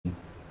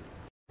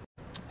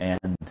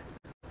And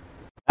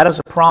that is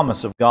a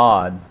promise of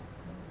God,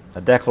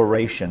 a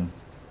declaration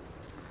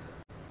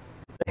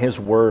that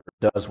His Word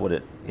does what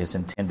it is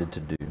intended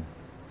to do.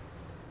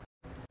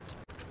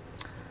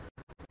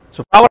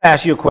 So if I were to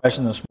ask you a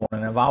question this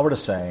morning, if I were to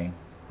say,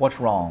 what's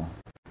wrong?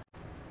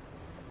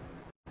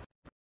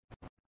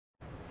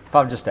 If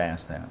I would just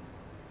ask that,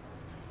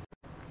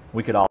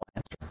 we could all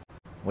answer.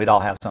 We'd all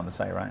have something to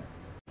say, right?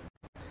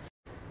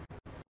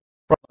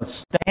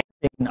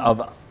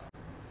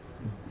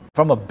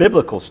 From a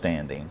biblical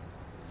standing,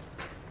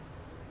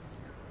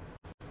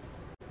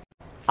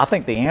 I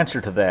think the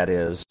answer to that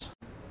is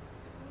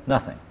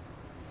nothing.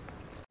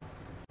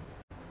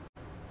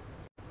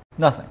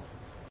 Nothing.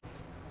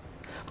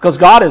 Because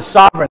God is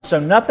sovereign, so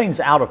nothing's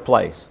out of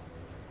place.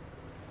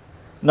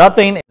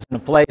 Nothing is in a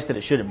place that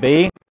it shouldn't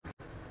be.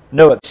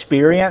 No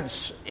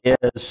experience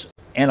is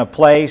in a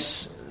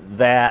place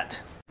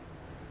that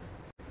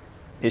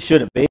it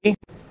shouldn't be.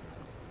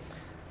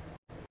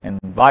 And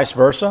vice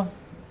versa.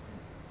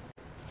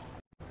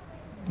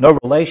 No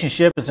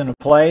relationship is in a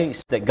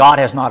place that God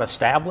has not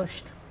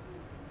established.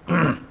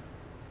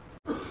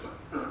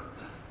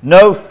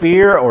 No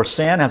fear or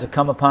sin has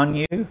come upon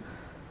you,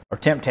 or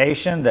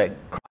temptation that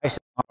Christ has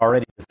not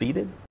already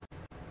defeated.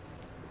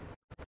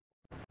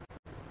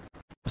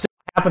 See,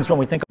 what happens when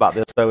we think about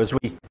this, though, is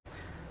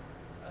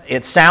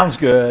it sounds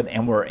good,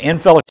 and we're in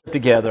fellowship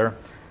together,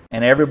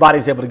 and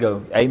everybody's able to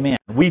go, amen.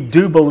 We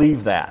do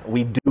believe that.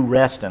 We do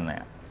rest in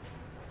that.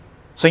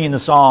 Singing the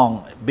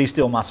song, Be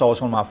Still My Soul,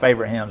 is one of my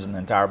favorite hymns in the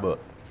entire book.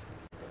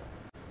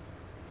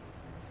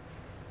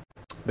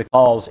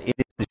 Because it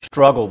is the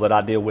struggle that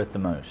I deal with the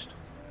most.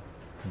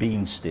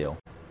 Being still.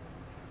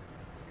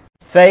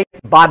 Faith,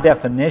 by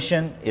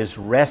definition, is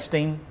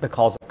resting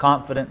because of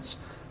confidence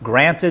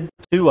granted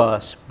to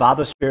us by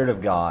the Spirit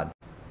of God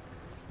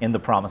in the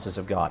promises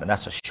of God. And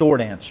that's a short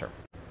answer.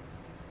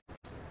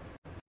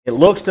 It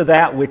looks to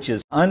that which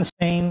is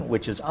unseen,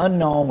 which is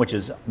unknown, which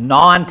is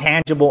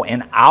non-tangible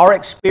in our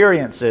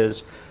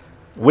experiences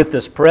with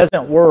this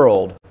present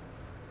world,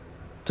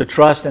 to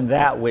trust in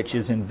that which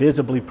is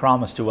invisibly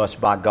promised to us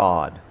by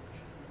God,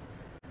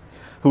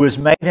 who has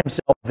made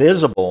Himself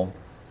visible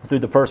through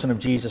the person of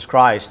Jesus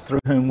Christ,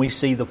 through whom we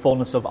see the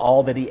fullness of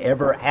all that He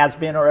ever has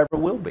been or ever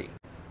will be.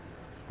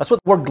 That's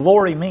what the word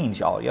glory means,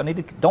 y'all. Y'all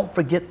don't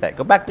forget that.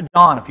 Go back to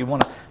John if you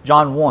want to,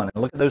 John 1,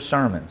 and look at those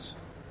sermons.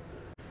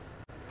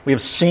 We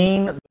have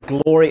seen the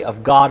glory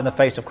of God in the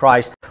face of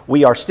Christ.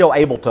 We are still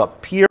able to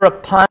peer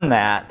upon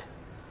that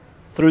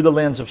through the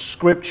lens of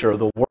Scripture,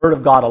 the Word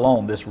of God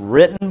alone. This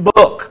written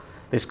book,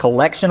 this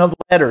collection of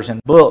letters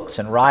and books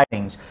and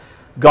writings,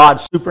 God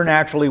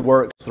supernaturally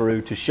works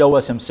through to show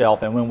us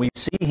Himself. And when we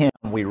see Him,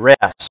 we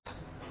rest.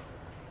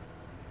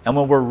 And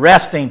when we're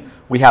resting,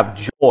 we have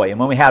joy. And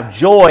when we have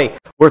joy,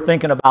 we're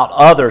thinking about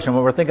others. And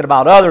when we're thinking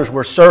about others,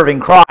 we're serving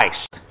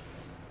Christ.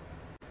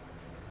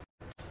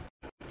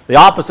 The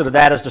opposite of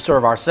that is to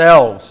serve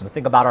ourselves, and to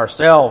think about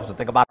ourselves, to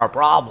think about our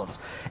problems.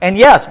 And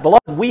yes,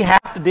 beloved, we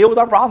have to deal with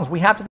our problems. We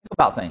have to think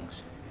about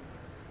things.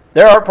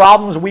 There are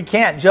problems we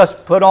can't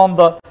just put on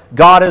the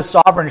God is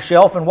sovereign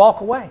shelf and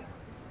walk away.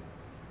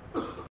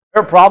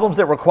 There are problems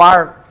that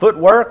require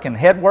footwork and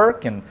head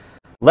work and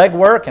leg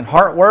work and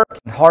heart work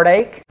and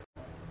heartache.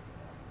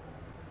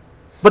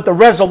 But the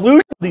resolution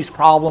of these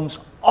problems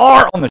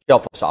are on the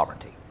shelf of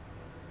sovereignty.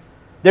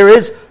 There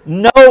is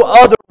no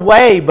other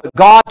way but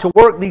God to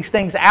work these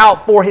things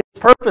out for His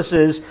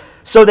purposes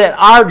so that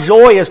our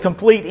joy is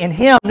complete in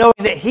Him, knowing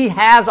that He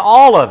has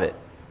all of it.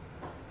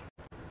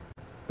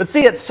 But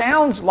see, it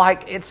sounds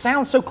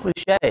so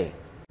cliche.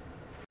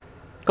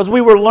 Because we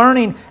were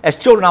learning as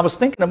children, I was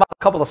thinking about a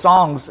couple of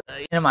songs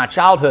in my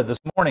childhood this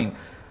morning,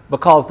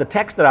 because the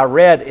text that I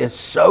read is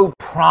so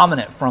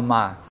prominent from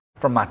my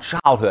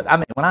childhood. I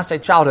mean, when I say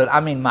childhood, I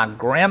mean my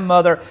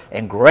grandmother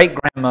and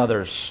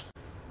great-grandmothers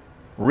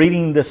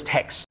reading this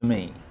text to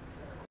me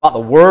about the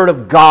Word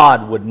of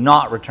God would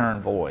not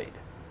return void.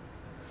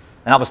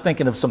 And I was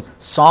thinking of some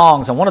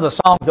songs, and one of the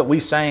songs that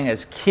we sang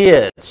as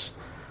kids,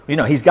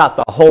 He's got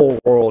the whole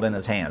world in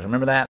His hands.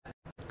 Remember that?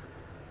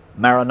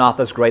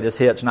 Maranatha's Greatest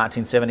Hits,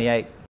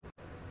 1978.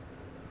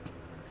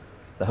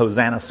 The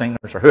Hosanna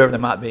Singers, or whoever they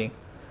might be.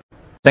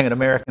 Singing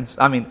Americans.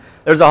 I mean,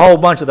 there's a whole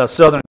bunch of the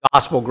Southern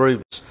gospel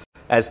groups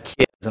as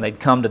kids, and they'd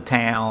come to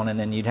town, and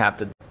then you'd have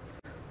to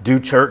do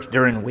church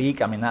during the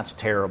week. I mean, that's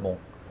terrible.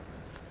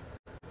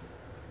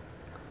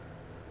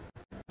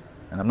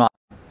 And I'm not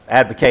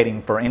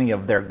advocating for any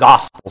of their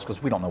gospels,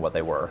 because we don't know what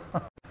they were.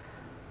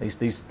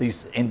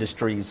 these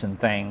industries and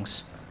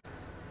things.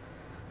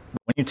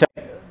 When you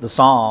take the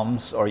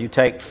Psalms, or you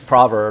take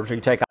Proverbs, or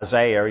you take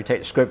Isaiah, or you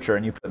take Scripture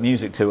and you put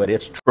music to it,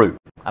 it's true.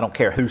 I don't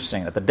care who's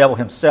singing it. The devil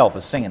himself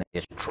is singing it.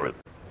 It's true.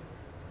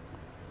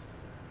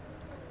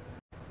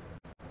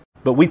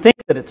 But we think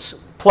that it's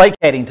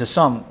placating to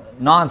some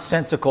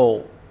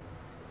nonsensical,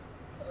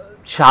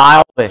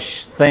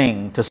 childish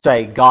thing to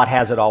say God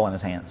has it all in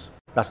His hands.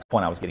 That's the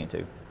point I was getting to.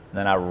 And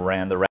then I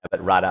ran the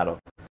rabbit right out of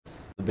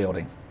the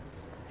building.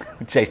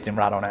 We chased him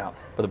right on out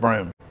with a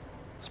broom.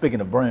 Speaking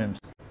of brooms,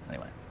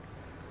 anyway.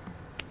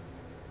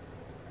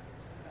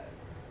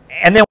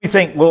 And then we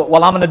think,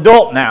 well, I'm an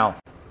adult now.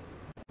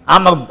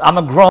 I'm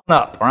a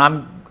grown-up, or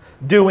I'm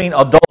doing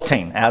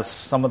adulting, as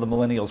some of the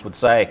millennials would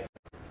say.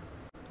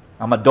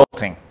 I'm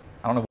adulting.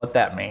 I don't know what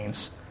that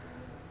means.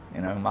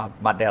 You know,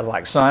 my dad's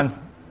like, son,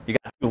 you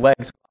got 2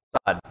 legs, go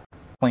outside,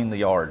 clean the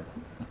yard.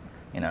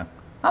 You know,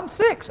 I'm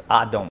 6.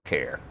 I don't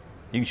care.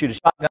 You can shoot a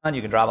shotgun,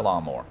 you can drive a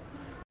lawnmower.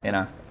 You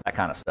know, that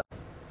kind of stuff.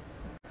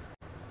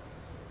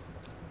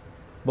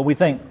 But we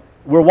think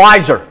we're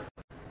wiser.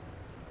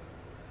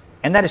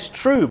 And that is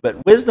true,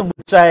 but wisdom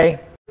would say,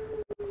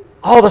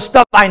 all the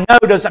stuff I know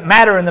doesn't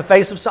matter in the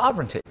face of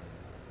sovereignty.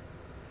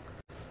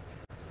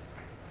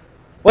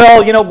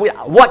 Well, you know,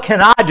 what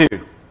can I do?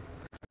 Well,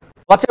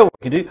 I'll tell you what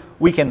we can do.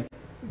 We can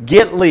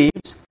get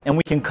leaves, and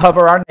we can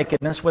cover our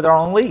nakedness with our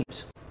own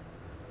leaves.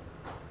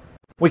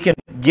 We can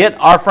get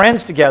our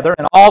friends together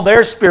and all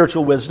their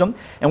spiritual wisdom,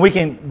 and we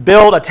can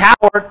build a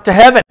tower to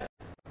heaven. That's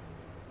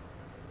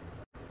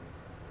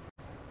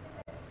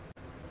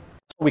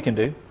what we can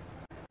do.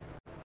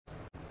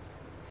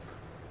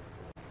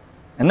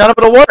 And none of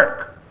it will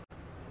work.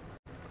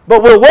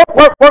 But we'll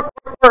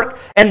work,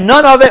 and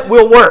none of it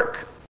will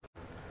work.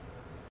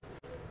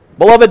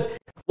 Beloved,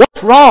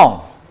 what's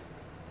wrong?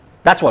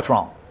 That's what's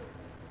wrong.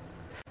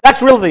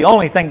 That's really the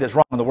only thing that's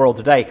wrong in the world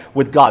today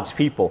with God's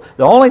people.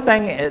 The only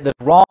thing that's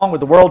wrong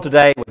with the world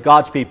today with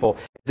God's people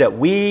is that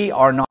we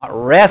are not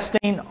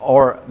resting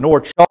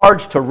nor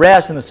charged to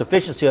rest in the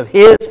sufficiency of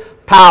His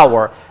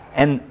power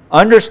and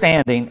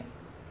understanding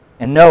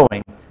and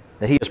knowing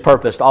that He has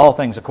purposed all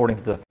things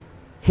according to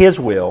His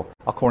will,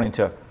 according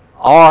to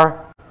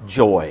our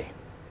joy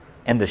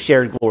and the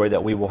shared glory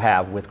that we will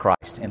have with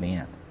Christ in the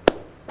end.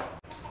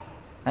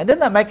 Now,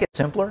 didn't that make it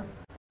simpler?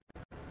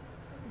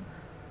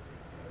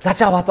 That's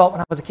how I thought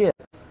when I was a kid.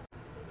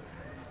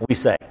 We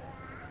say.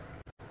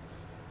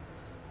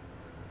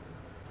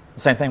 The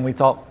same thing we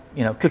thought,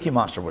 you know, Cookie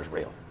Monster was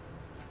real.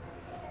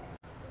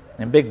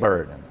 And Big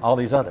Bird and all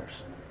these others.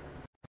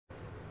 There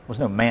was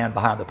no man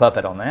behind the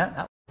puppet on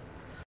that.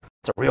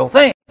 It's a real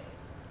thing.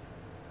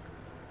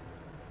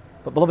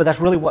 But beloved, that's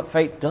really what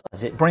faith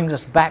does. It brings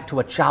us back to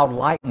a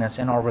childlikeness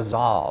in our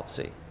resolve,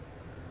 see.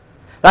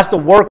 That's the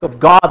work of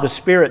God, the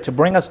Spirit, to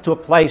bring us to a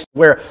place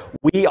where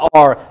we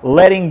are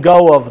letting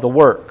go of the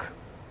work.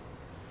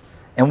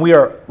 And we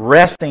are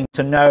resting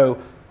to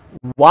know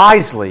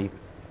wisely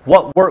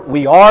what work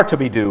we are to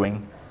be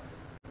doing.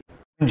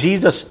 And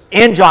Jesus,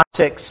 in John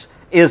 6,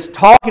 is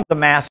talking to the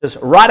masses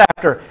right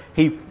after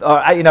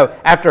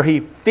he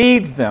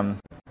feeds them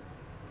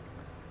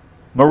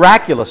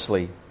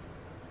miraculously.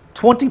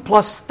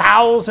 20+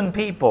 thousand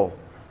people.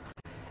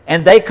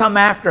 And they come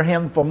after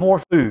Him for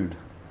more food.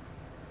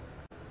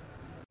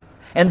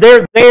 And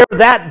they're there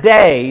that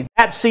day,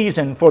 that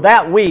season, for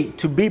that week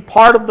to be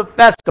part of the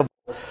festival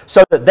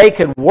so that they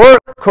can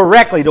work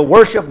correctly, to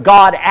worship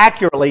God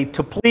accurately,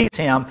 to please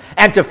Him,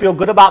 and to feel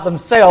good about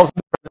themselves in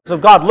the presence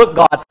of God. Look,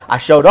 God, I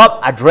showed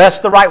up, I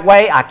dressed the right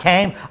way, I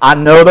came, I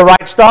know the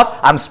right stuff,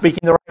 I'm speaking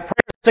the right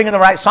prayers, singing the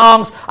right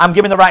songs, I'm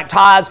giving the right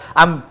tithes,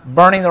 I'm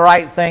burning the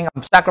right thing,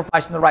 I'm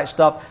sacrificing the right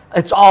stuff.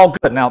 It's all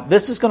good. Now,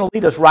 this is going to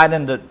lead us right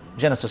into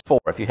Genesis 4,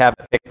 if you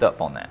haven't picked up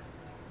on that.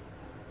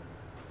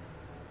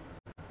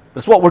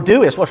 That's what we're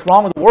doing. It's what's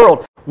wrong with the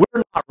world.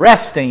 We're not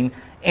resting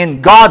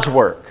in God's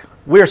work.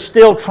 We're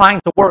still trying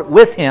to work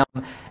with Him,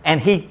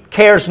 and He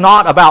cares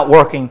not about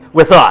working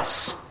with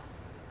us.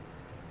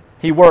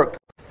 He worked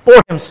for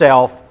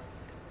Himself,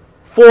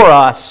 for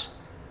us,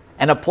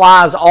 and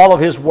applies all of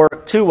His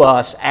work to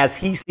us as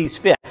He sees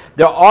fit.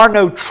 There are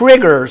no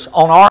triggers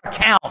on our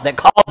account that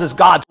causes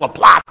God to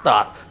apply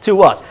stuff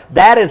to us.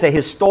 That is a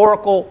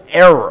historical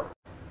error.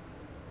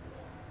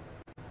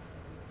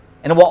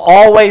 And it will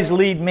always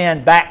lead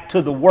men back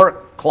to the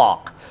work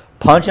clock,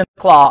 punching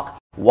the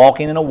clock,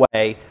 walking in a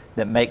way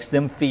that makes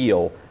them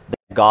feel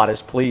that God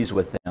is pleased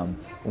with them,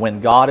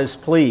 when God is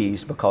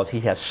pleased because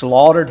He has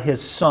slaughtered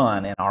His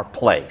Son in our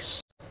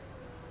place.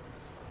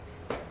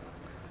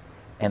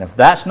 And if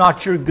that's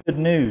not your good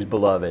news,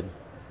 beloved,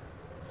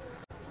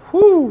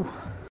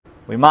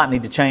 we might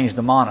need to change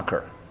the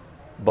moniker,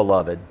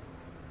 beloved.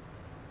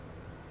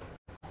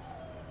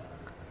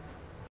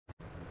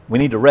 We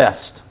need to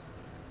rest.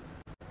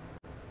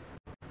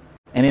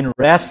 And in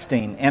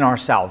resting in our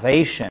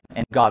salvation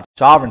and God's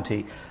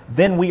sovereignty,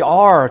 then we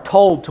are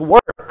told to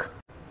work.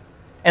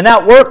 And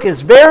that work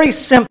is very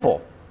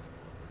simple.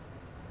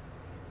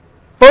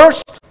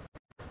 First,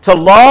 to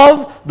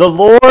love the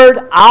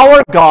Lord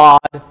our God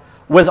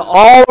with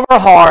all of our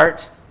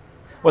heart,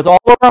 with all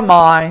of our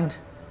mind,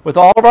 with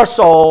all of our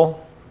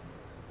soul,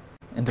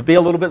 and to be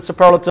a little bit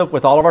superlative,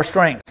 with all of our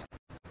strength.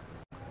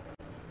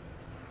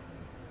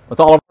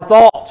 With all of our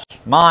thoughts,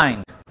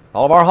 mind,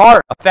 all of our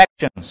heart,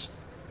 affections,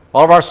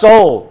 all of our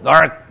soul,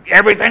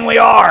 everything we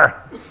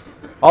are,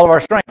 all of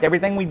our strength,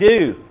 everything we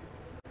do.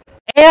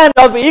 And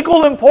of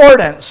equal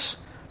importance,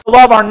 to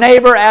love our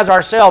neighbor as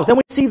ourselves. Then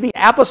we see the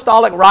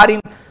apostolic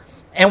writing,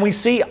 and we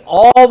see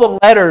all the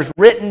letters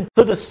written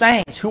to the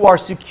saints who are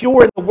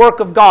secure in the work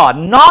of God,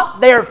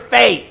 not their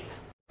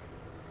faith,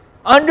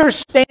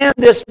 Understand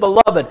this,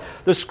 beloved.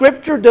 The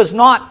Scripture does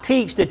not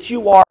teach that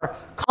you are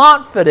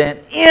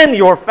confident in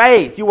your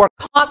faith. You are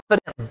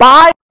confident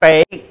by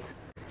faith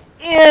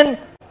in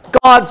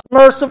God's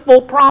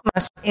merciful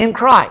promise in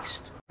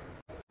Christ.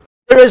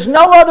 There is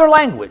no other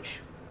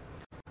language.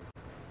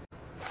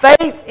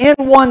 Faith in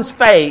one's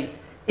faith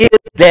is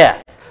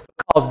death,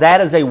 because that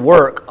is a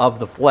work of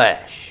the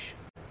flesh.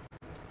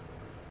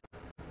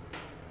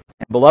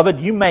 And beloved,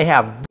 you may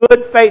have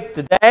good faith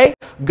today.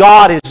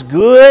 God is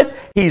good.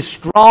 He's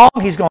strong.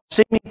 He's going to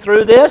see me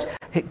through this.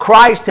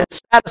 Christ has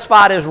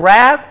satisfied His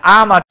wrath.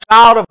 I'm a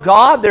child of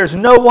God. There's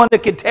no one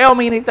that can tell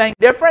me anything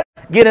different.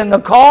 Get in the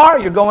car.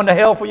 You're going to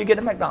hell before you get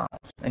to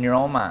McDonald's in your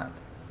own mind.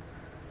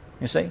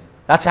 You see?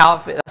 That's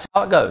how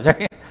it goes.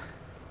 And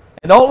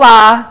don't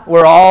lie.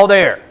 We're all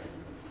there.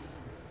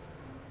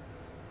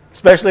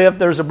 Especially if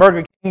there's a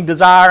Burger King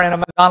desire and a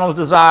McDonald's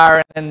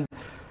desire, and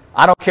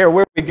I don't care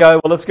where we go.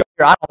 Well, let's go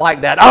here. I don't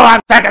like that. Oh, I'm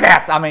sick of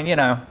this. I mean,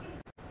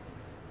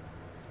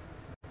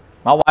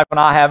 my wife and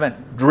I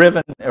haven't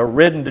driven or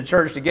ridden to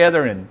church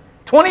together in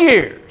 20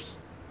 years.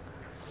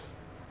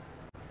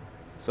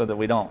 So that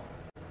we don't.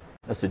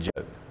 That's a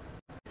joke.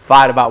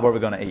 Fight about where we're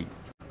going to eat.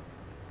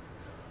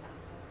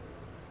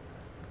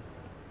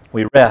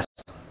 We rest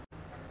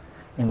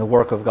in the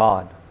work of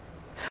God.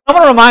 I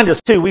want to remind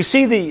us, too, we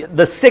see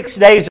the 6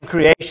 days of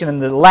creation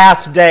and the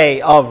last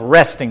day of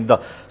resting,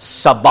 the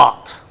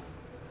Sabbath,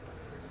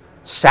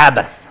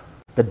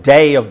 the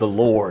day of the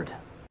Lord.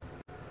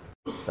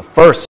 The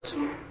first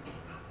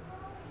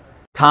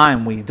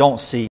time we don't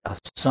see a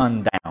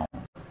sundown.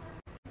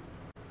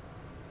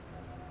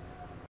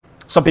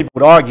 Some people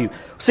would argue,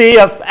 see,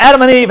 if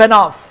Adam and Eve had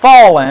not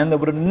fallen, there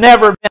would have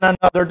never been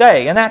another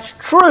day. And that's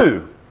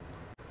true,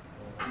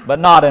 but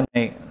not in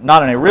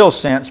a real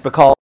sense,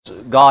 because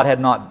God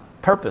had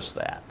not purposed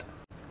that.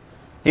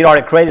 He'd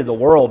already created the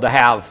world to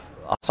have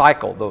a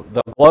cycle.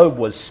 The globe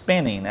was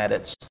spinning at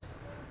its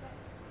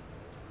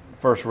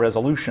first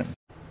revolution.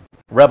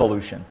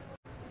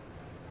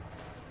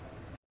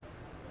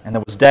 And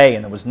there was day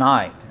and there was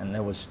night and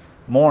there was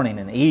morning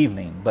and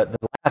evening. But the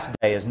last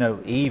day is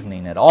no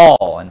evening at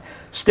all and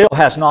still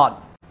has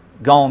not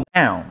gone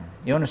down.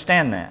 You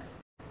understand that?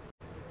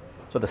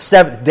 So the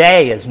seventh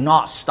day is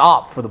not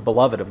stopped for the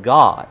beloved of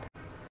God.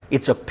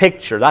 It's a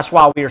picture. That's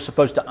why we are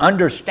supposed to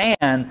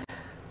understand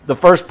the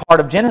first part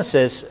of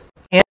Genesis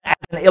as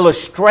an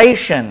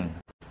illustration,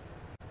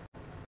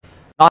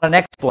 not an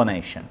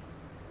explanation.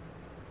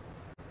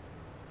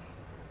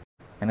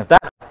 And if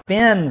that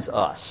offends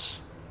us,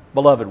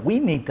 beloved, we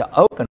need to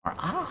open our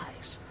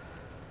eyes.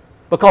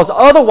 Because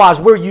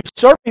otherwise we're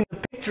usurping the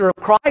picture of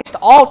Christ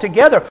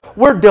altogether.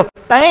 We're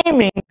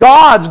defaming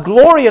God's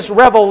glorious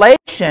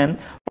revelation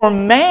for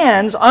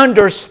man's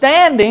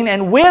understanding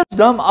and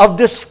wisdom of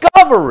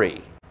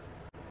discovery.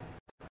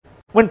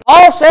 When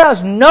Paul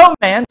says, no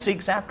man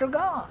seeks after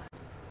God.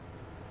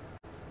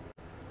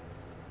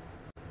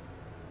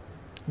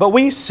 But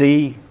we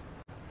see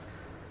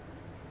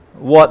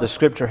what the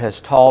Scripture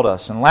has taught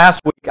us. And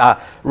last week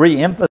I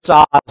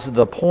re-emphasized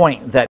the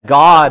point that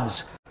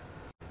God's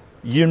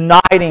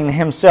uniting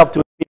Himself to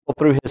His people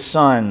through His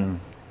Son,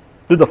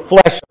 through the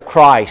flesh of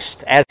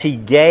Christ, as He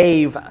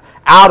gave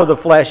out of the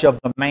flesh of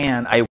the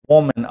man a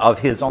woman of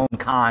His own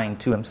kind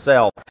to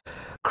Himself.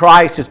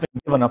 Christ has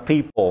been given a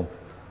people,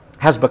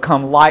 has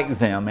become like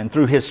them, and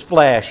through His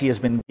flesh He has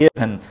been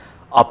given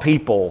a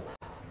people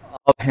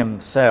of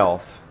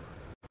Himself,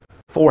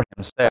 for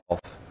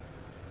Himself.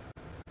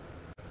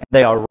 And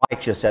they are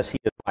righteous as He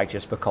is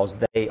righteous because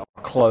they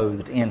are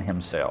clothed in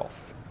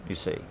Himself, you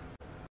see.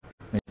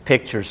 These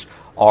pictures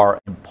are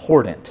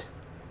important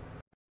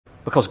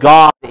because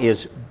God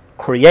is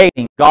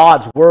creating,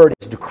 God's Word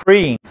is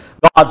decreeing,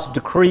 God's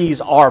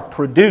decrees are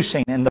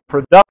producing, and the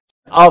production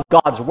of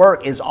God's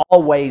work is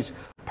always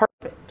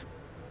perfect.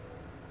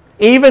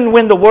 Even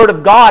when the Word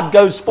of God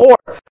goes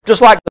forth,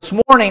 just like this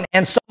morning,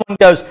 and someone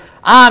goes,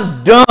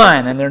 I'm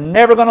done, and they're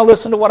never going to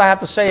listen to what I have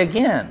to say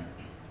again.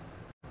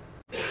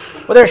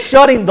 Well, they're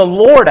shutting the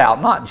Lord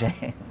out, not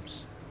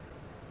James.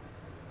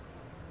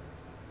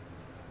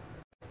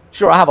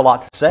 Sure, I have a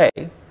lot to say,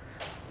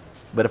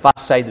 but if I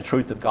say the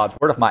truth of God's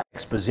Word, if my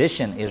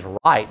exposition is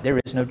right, there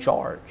is no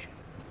charge.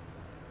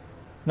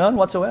 None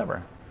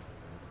whatsoever.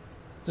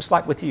 Just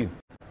like with you.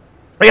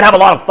 We can have a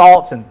lot of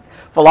thoughts and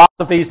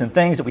philosophies and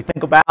things that we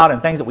think about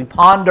and things that we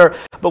ponder,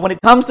 but when it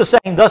comes to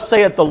saying, thus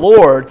saith the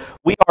Lord,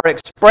 we are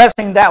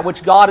expressing that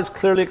which God has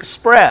clearly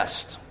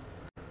expressed.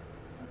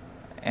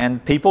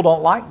 And people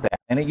don't like that.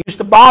 And it used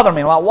to bother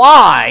me. Like,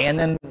 why? And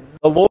then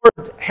the Lord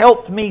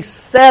helped me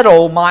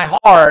settle my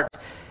heart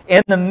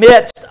in the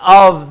midst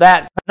of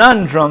that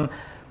conundrum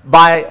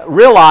by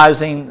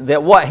realizing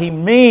that what he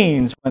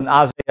means when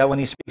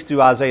he speaks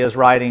through Isaiah's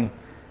writing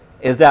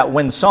is that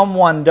when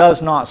someone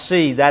does not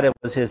see, that it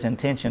was his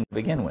intention to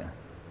begin with.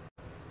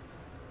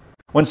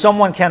 When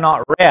someone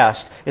cannot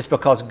rest, it's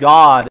because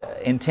God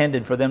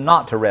intended for them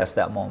not to rest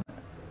that moment.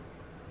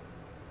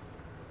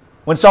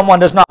 When someone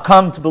does not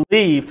come to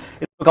believe,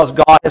 it's because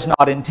God has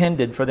not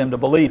intended for them to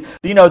believe.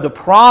 Do you know the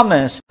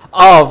promise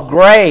of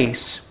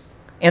grace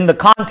in the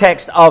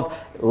context of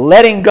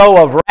letting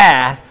go of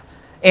wrath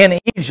in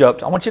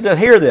Egypt. I want you to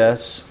hear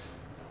this.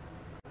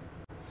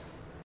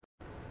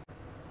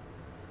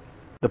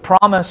 The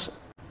promise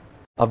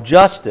of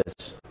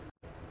justice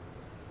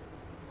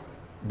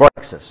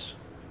breaks us.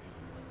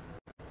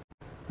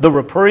 The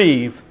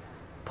reprieve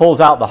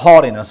pulls out the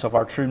haughtiness of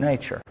our true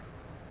nature.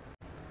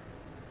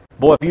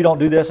 Boy, if you don't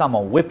do this, I'm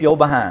going to whip your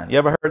behind. You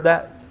ever heard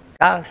that,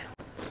 guys?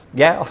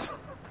 Gals?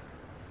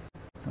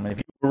 I mean, if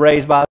you were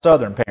raised by a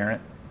Southern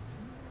parent,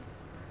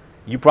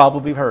 you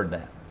probably heard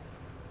that.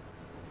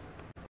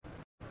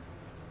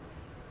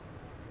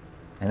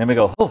 And then we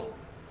go, oh,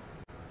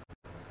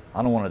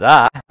 I don't want to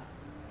die.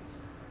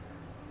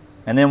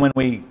 And then when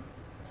we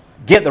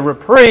get the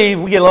reprieve,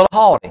 we get a little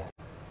haughty.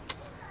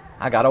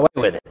 I got away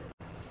with it.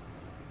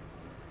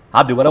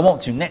 I'll do what I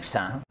want to next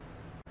time.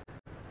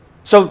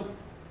 So,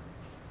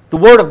 the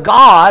Word of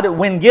God,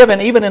 when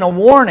given even in a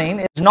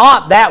warning, is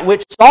not that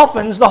which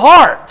softens the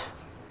heart.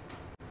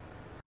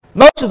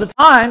 Most of the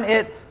time,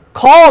 it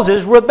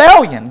causes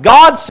rebellion.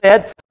 God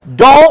said,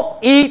 don't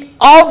eat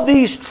of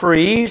these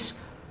trees,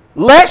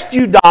 lest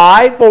you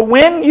die, for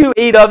when you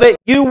eat of it,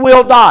 you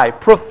will die.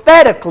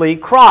 Prophetically,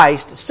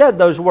 Christ said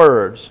those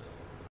words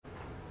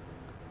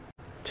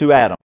to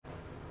Adam.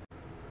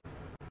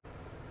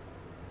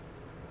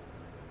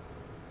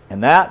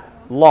 And that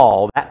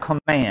law, that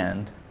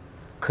command,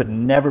 could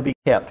never be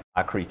kept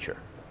by a creature.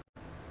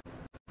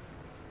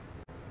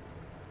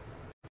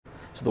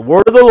 So the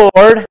word of the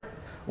Lord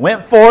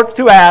went forth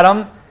to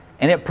Adam,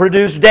 and it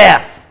produced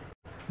death.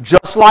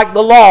 Just like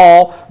the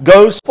law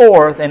goes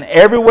forth, and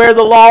everywhere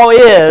the law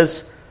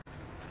is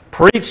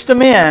preached to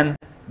men,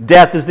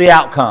 death is the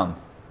outcome.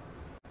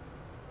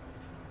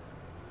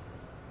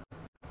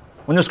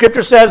 When the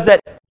Scripture says that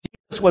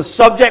Jesus was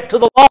subject to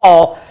the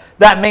law,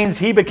 that means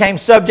He became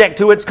subject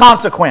to its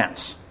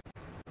consequence.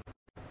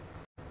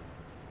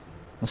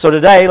 And so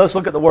today, let's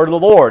look at the word of the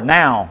Lord.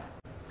 Now,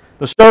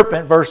 the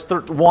serpent, verse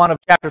 1 of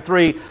chapter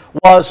 3,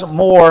 was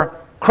more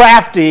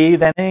crafty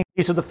than any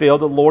piece of the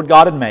field that the Lord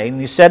God had made. And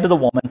he said to the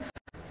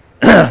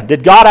woman,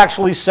 did God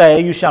actually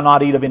say, you shall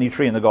not eat of any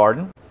tree in the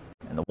garden?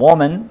 And the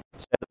woman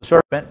said to the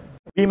serpent,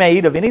 you may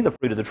eat of any of the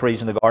fruit of the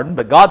trees in the garden,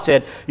 but God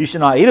said, you shall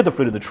not eat of the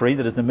fruit of the tree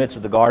that is in the midst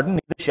of the garden,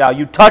 neither shall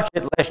you touch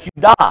it, lest you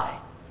die.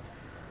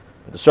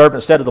 But the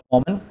serpent said to the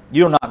woman,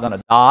 you're not going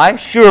to die.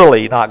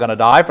 Surely you're not going to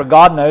die, for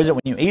God knows that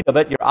when you eat of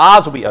it, your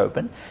eyes will be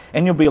opened,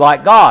 and you'll be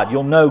like God.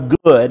 You'll know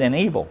good and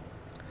evil.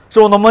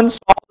 So when the woman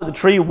saw that the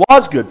tree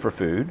was good for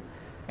food,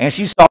 and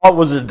she saw it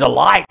was a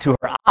delight to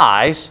her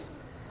eyes,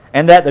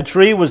 and that the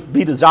tree was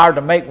be desired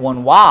to make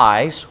one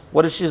wise,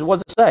 what does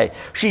it say?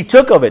 She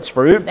took of its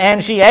fruit,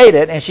 and she ate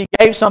it, and she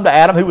gave some to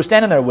Adam, who was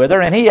standing there with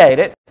her, and he ate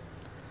it.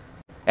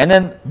 And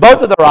then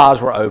both of their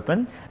eyes were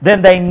open.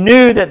 Then they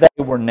knew that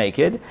they were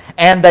naked,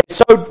 and they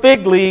sewed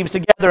fig leaves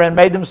together and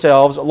made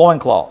themselves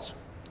loincloths.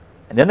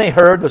 And then they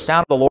heard the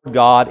sound of the Lord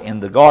God in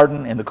the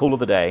garden in the cool of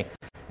the day.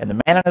 And the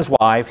man and his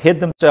wife hid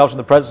themselves in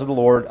the presence of the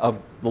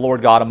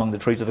Lord God among the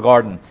trees of the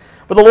garden.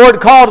 But the Lord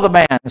called to the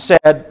man and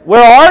said,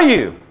 where are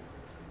you?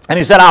 And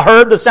he said, I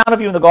heard the sound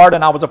of you in the garden,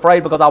 and I was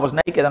afraid because I was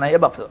naked, and I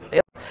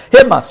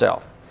hid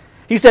myself.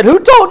 He said, who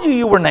told you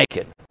you were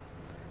naked?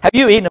 Have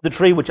you eaten of the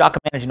tree which I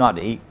commanded you not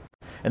to eat?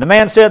 And the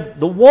man said,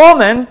 the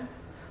woman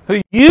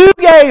who you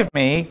gave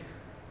me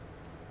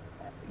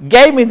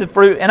the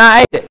fruit, and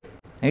I ate it.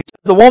 And he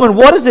said, the woman,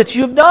 what is it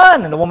you've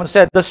done? And the woman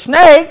said, the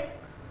snake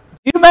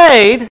you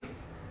made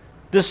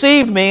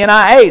deceived me, and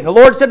I ate. And the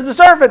Lord said to the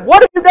serpent,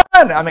 what have you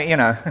done? I mean,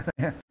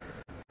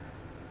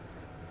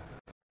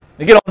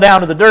 you get on down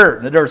to the dirt,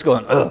 and the dirt's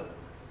going, ugh.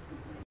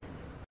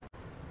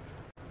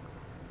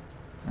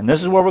 And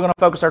this is where we're going to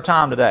focus our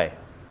time today.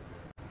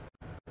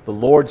 The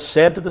Lord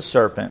said to the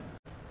serpent,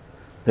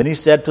 then He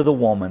said to the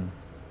woman,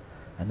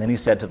 and then He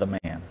said to the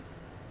man.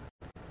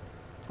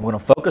 We're going to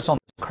focus on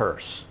this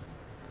curse,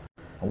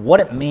 and what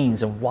it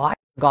means, and why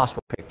it's a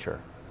gospel picture.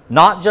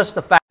 Not just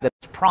the fact that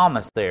it's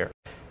promised there,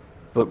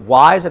 but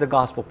why is it a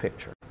gospel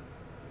picture?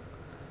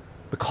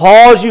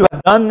 Because you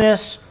have done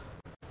this,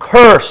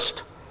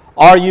 cursed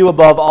are you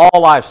above all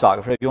livestock.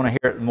 If you want to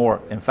hear it more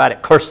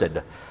emphatic, cursed.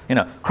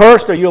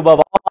 Cursed are you above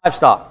all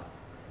livestock,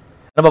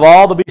 and above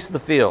all the beasts of the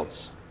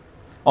fields.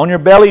 On your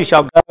belly you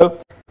shall go,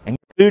 and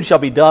your food shall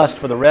be dust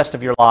for the rest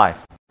of your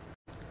life.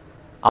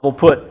 I will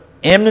put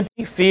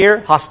enmity,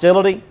 fear,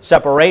 hostility,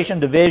 separation,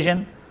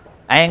 division,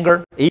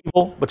 anger,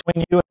 evil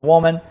between you and the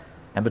woman,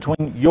 and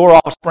between your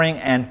offspring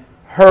and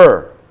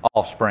her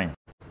offspring.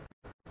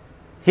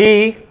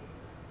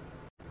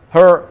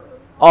 Her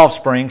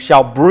offspring,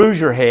 shall bruise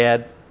your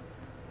head,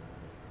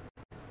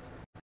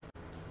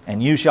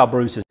 and you shall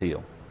bruise his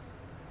heel.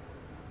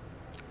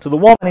 To the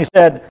woman he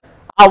said,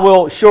 I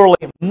will surely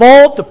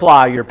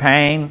multiply your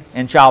pain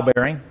in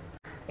childbearing.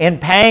 In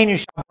pain you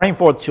shall bring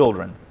forth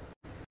children.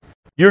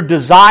 Your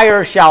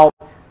desire shall,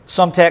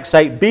 some texts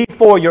say, be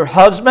for your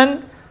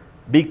husband,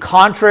 be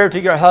contrary to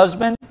your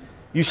husband.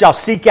 You shall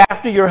seek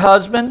after your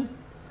husband.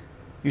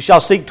 You shall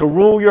seek to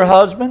rule your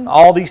husband.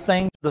 All these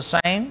things are the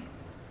same.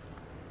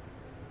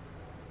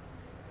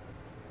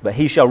 But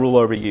he shall rule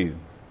over you.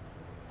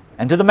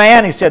 And to the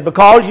man he said,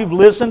 because you've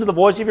listened to the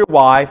voice of your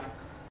wife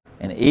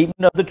and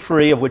eaten of the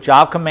tree of which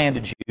I've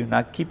commanded you.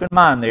 Now keep in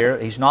mind there,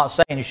 he's not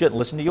saying you shouldn't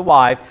listen to your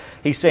wife.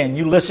 He's saying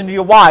you listen to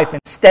your wife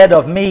instead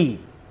of me.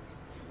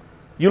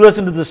 You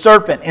listen to the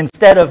serpent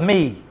instead of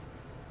me.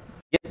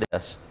 Get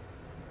this.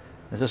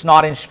 This is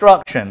not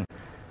instruction.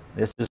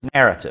 This is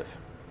narrative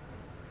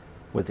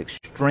with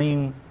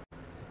extreme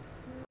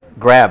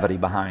gravity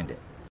behind it.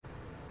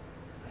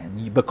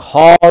 And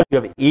because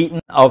you have eaten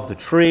of the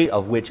tree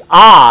of which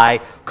I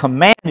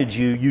commanded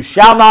you, you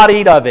shall not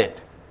eat of it.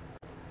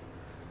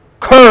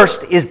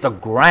 Cursed is the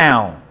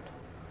ground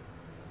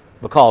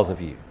because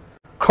of you.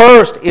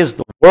 Cursed is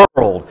the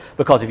world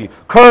because of you.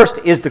 Cursed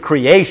is the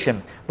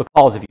creation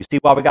because of you. See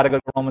why we got to go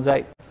to Romans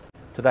 8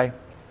 today?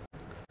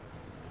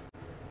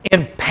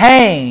 In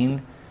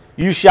pain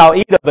you shall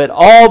eat of it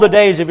all the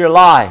days of your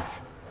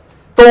life.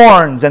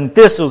 Thorns and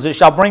thistles it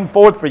shall bring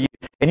forth for you,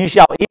 and you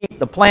shall eat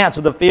the plants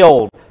of the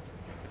field.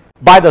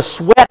 By the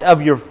sweat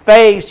of your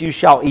face you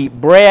shall eat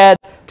bread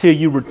till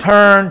you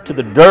return to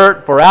the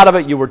dirt, for out of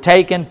it you were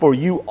taken, for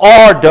you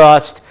are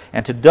dust,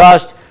 and to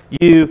dust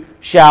you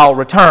shall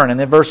return. And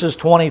then verses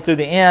 20 through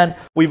the end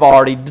we've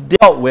already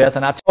dealt with,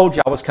 and I told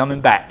you I was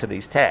coming back to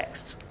these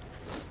texts.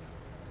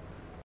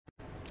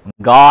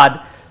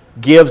 God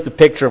gives the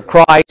picture of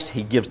Christ.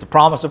 He gives the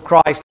promise of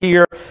Christ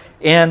here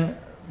in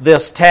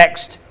this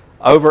text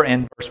over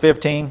in verse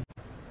 15.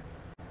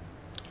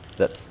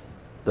 That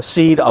the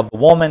seed of the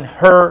woman,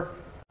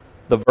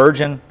 the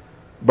virgin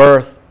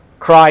birth,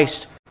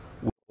 Christ,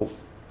 will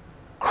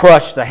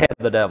crush the head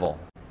of the devil,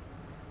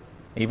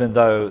 even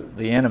though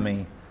the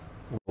enemy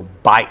will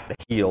bite the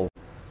heel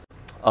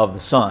of the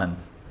Son,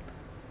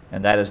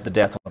 and that is the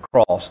death on the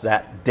cross.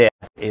 That death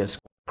is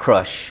to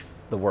crush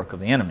the work of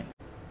the enemy.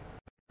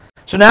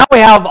 So now we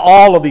have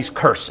all of these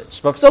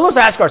curses. So let's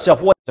ask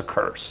ourselves, what's a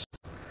curse?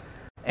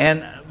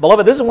 And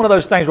beloved, this is one of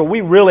those things where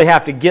we really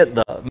have to get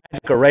the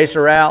magic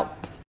eraser out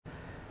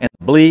and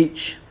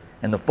bleach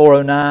and the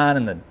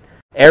 409 and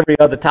every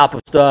other type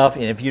of stuff.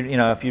 And if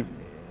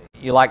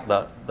you like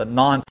the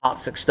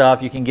non-toxic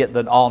stuff, you can get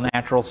the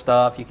all-natural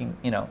stuff. You can,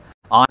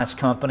 Honest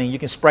Company, you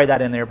can spray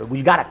that in there. But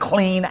we've got to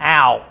clean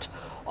out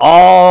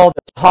all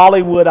this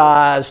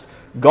Hollywoodized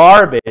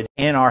garbage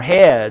in our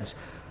heads,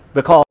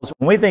 because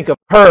when we think of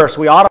curse,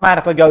 we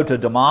automatically go to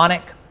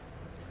demonic.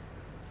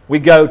 We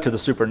go to the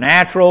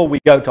supernatural. We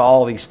go to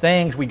all these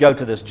things. We go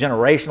to this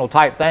generational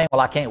type thing.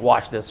 Well, I can't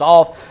wash this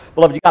off.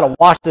 Beloved, you've got to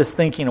wash this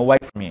thinking away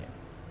from you.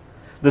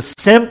 The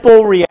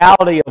simple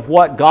reality of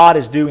what God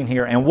is doing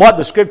here and what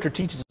the Scripture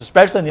teaches,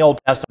 especially in the Old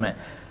Testament,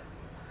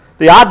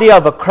 the idea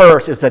of a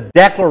curse is a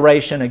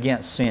declaration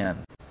against sin.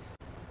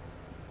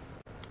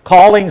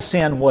 Calling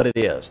sin what it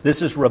is.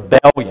 This is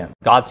rebellion.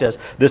 God says,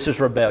 this is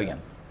rebellion.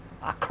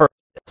 I curse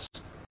this.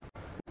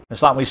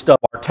 It's like we stub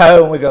our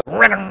toe and we go,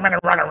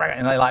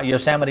 and like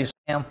Yosemite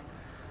Sam.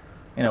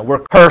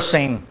 We're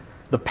cursing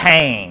the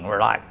pain.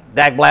 We're like,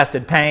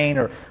 dag-blasted pain,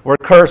 or we're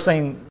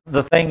cursing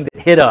the thing that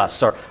hit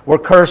us, or we're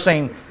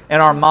cursing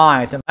in our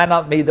minds. It might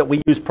not be that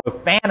we use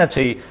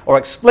profanity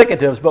or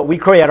explicatives, but we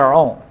create our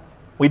own.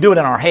 We do it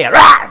in our head.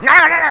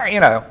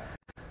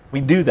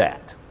 We do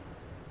that.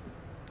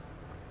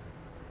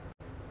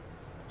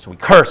 So we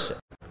curse it.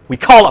 We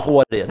call it for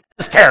what it is.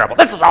 This is terrible.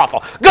 This is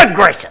awful. Good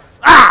gracious.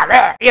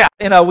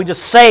 We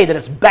just say that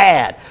it's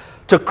bad.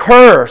 To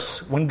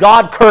curse, when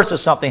God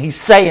curses something, He's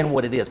saying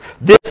what it is.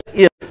 This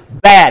is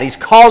bad. He's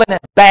calling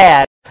it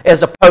bad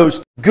as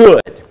opposed to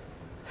good.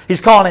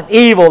 He's calling it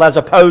evil as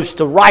opposed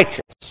to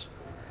righteous.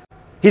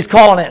 He's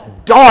calling it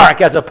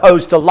dark as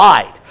opposed to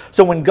light.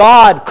 So when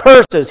God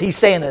curses, He's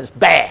saying it's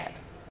bad.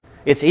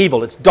 It's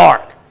evil. It's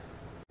dark.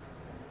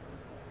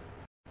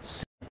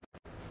 Sin.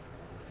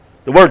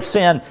 The word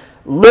sin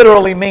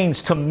literally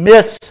means to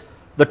miss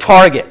the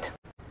target.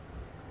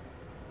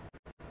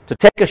 To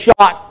take a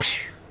shot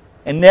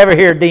and never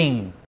hear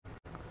ding.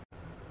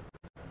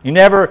 You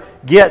never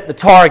get the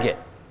target.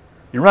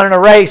 You're running a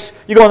race,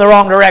 you go in the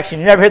wrong direction.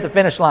 You never hit the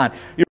finish line.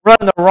 You're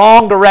running the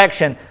wrong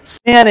direction.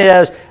 Sin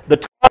is,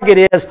 the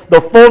target is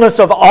the fullness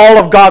of all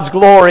of God's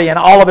glory and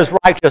all of His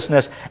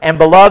righteousness. And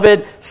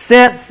beloved,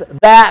 since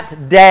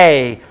that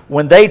day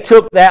when they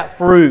took that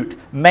fruit,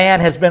 man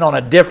has been on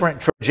a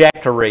different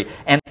trajectory.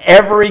 And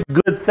every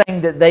good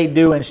thing that they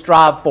do and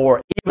strive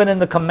for, even in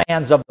the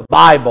commands of the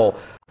Bible,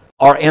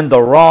 are in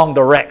the wrong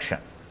direction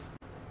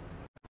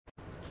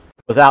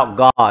without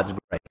God's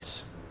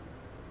grace,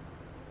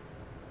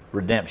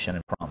 redemption,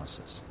 and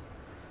promises.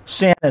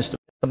 Sin is to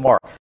miss the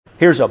mark.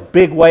 Here's a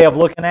big way of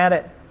looking at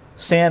it.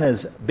 Sin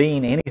is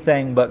being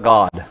anything but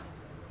God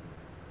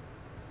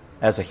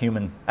as a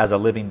human, as a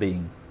living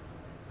being.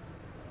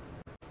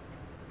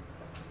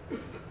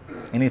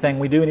 Anything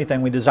we do,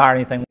 anything we desire,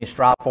 anything we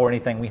strive for,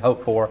 anything we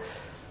hope for,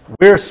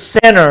 we're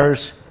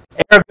sinners,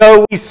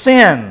 ergo we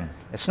sin.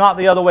 It's not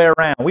the other way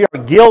around. We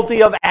are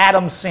guilty of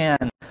Adam's sin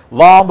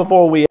long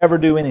before we ever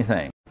do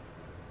anything.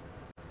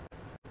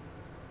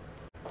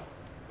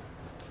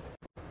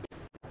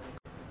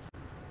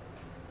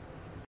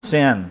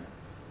 Sin.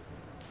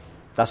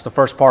 That's the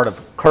first part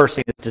of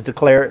cursing, to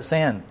declare it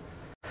sin.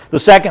 The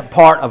second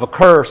part of a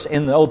curse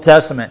in the Old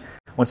Testament,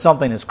 when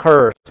something is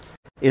cursed,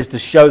 is to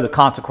show the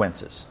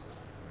consequences.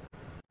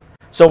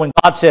 So when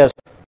God says,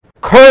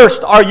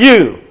 "Cursed are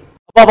you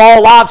above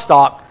all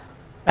livestock,"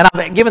 and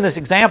I've given this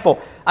example,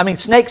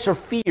 snakes are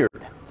feared.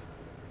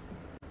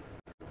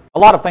 A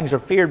lot of things are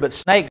feared, but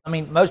snakes,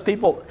 most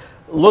people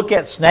look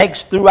at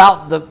snakes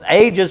throughout the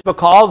ages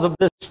because of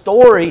this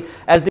story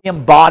as the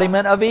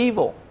embodiment of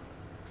evil.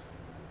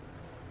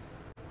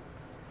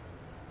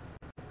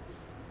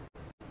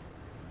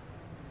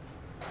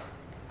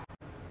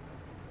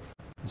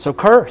 So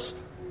cursed.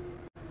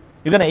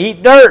 You're going to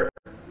eat dirt.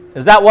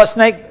 Is that what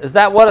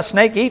a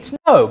snake eats?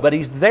 No, but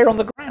he's there on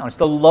the ground. It's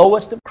the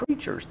lowest of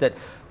creatures that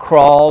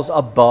crawls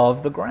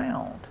above the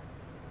ground.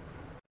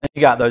 And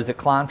you got those that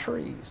climb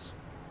trees.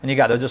 And you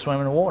got those that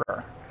swim in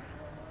water.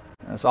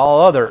 That's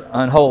all other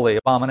unholy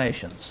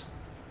abominations.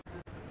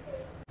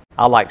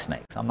 I like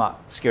snakes. I'm not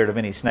scared of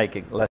any snake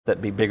unless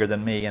that be bigger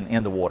than me and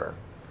in the water.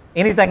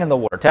 Anything in the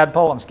water.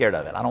 Tadpole, I'm scared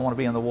of it. I don't want to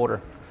be in the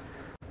water.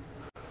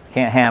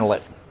 Can't handle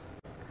it.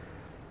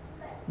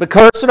 But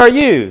cursed are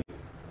you.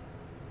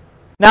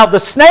 Now, the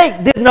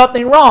snake did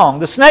nothing wrong.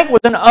 The snake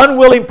was an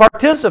unwilling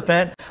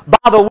participant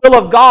by the will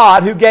of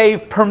God who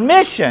gave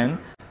permission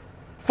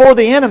for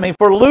the enemy,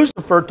 for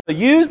Lucifer, to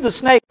use the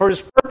snake for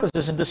his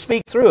purposes and to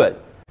speak through it.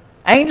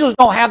 Angels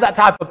don't have that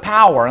type of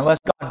power unless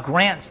God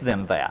grants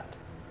them that.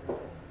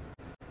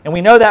 And we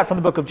know that from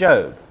the book of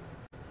Job.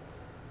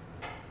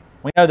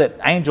 We know that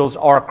angels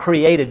are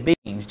created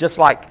beings, just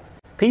like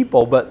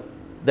people, but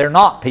they're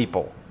not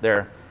people.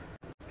 They're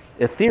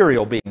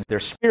ethereal beings. They're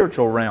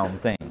spiritual realm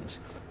things.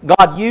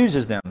 God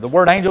uses them. The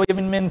word angel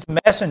even means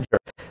messenger.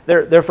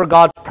 They're for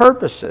God's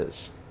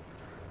purposes.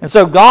 And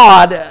so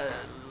God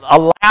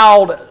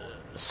allowed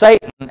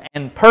Satan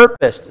and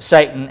purposed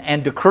Satan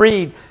and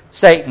decreed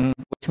Satan,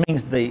 which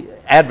means the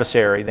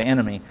adversary, the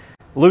enemy.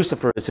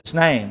 Lucifer is his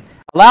name.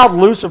 Allowed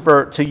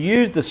Lucifer to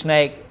use the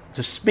snake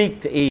to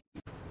speak to Eve.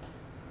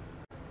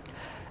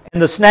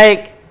 And the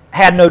snake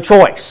had no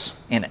choice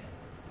in it.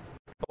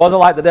 It wasn't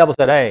like the devil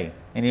said, "Hey,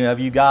 any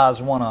of you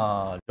guys want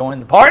to join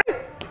the party?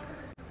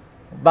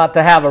 We're about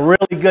to have a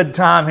really good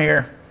time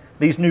here.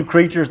 These new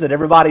creatures that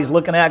everybody's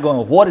looking at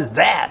going, what is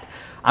that?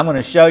 I'm going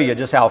to show you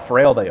just how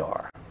frail they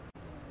are."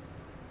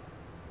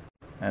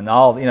 And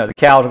all, the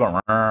cows are going,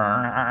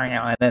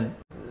 and then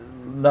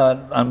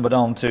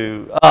unbeknown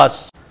to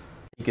us,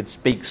 he could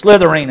speak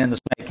slithering, and the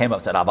snake came up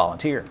and said, "I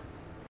volunteer."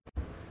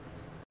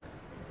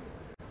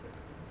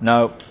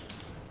 No,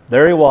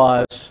 there he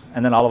was,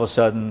 and then all of a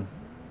sudden,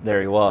 there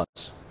he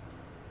was,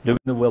 doing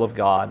the will of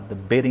God, the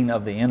bidding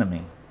of the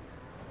enemy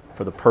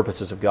for the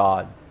purposes of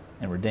God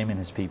and redeeming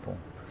His people,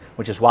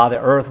 which is why the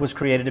earth was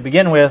created to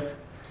begin with,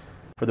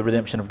 for the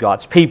redemption of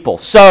God's people.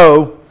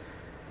 So,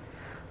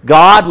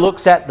 God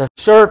looks at the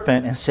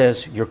serpent and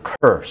says, "You're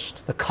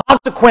cursed. The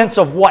consequence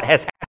of what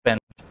has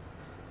happened,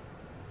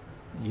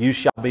 you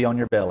shall be on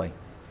your belly.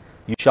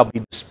 You shall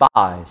be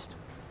despised."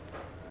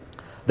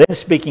 Then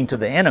speaking to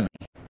the enemy,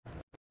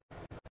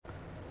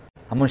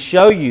 I'm going to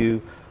show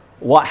you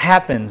what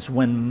happens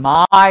when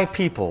my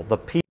people, the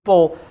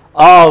people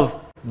of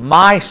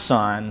my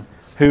Son,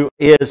 who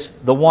is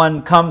the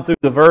one come through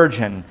the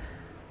virgin,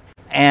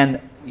 and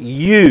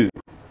you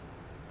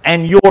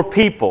and your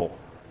people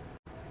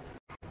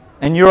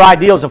and your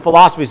ideals and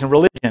philosophies and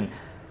religion,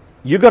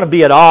 you're going to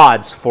be at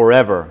odds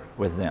forever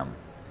with them.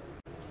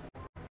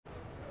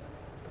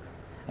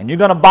 And you're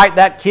going to bite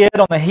that kid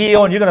on the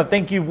heel, and you're going to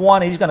think you've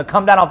won, and he's going to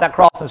come down off that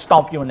cross and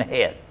stomp you in the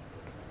head.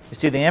 You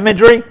see the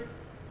imagery? You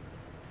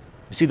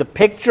see the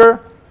picture?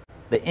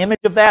 The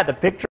image of that? The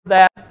picture of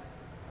that?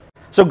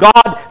 So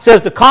God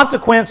says the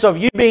consequence of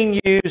you being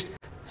used,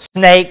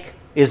 snake,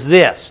 is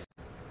this.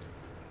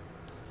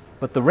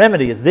 But the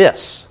remedy is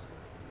this.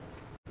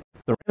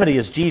 The remedy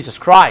is Jesus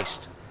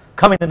Christ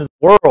coming into the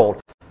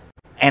world,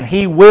 and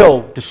He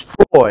will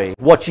destroy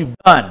what you've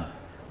done.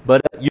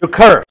 But you're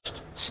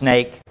cursed,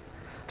 snake.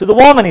 To the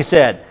woman He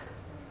said,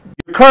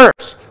 "You're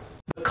cursed."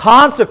 The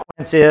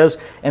consequence is,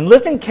 and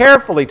listen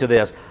carefully to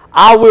this,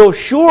 "I will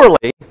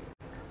surely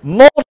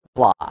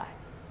multiply."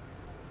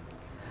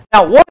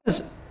 Now, what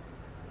is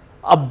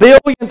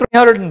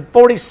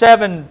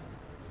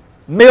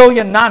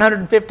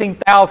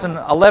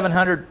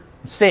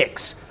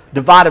 1,347,915,1106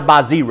 divided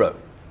by 0?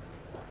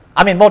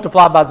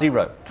 Multiplied by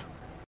 0.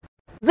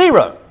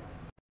 0.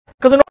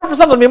 Because in order for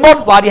something to be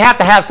multiplied, you have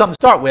to have something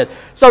to start with.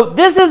 So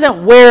this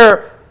isn't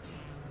where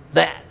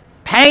the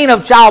pain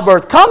of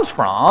childbirth comes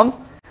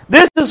from.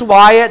 This is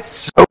why it's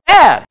so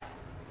bad.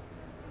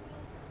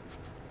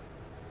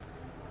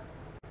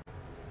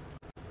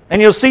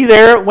 And you'll see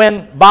there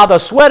when by the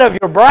sweat of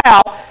your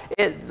brow,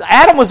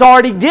 Adam was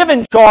already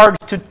given charge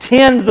to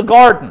tend the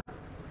garden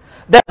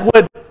that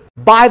would,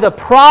 by the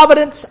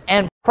providence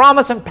and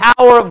promise and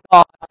power of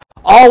God,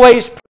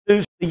 always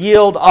produce the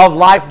yield of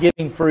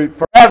life-giving fruit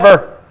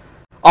forever.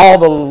 All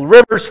the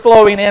rivers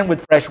flowing in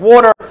with fresh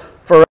water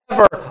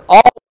forever,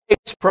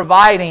 always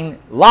providing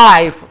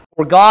life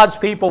for God's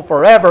people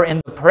forever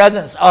in the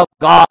presence of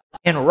God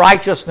in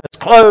righteousness,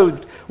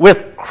 clothed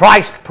with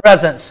Christ's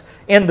presence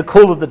in the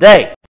cool of the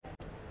day.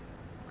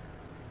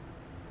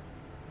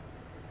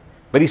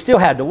 But he still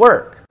had to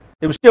work.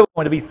 There was still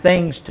going to be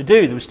things to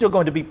do. There was still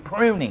going to be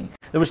pruning.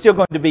 There was still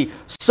going to be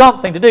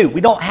something to do. We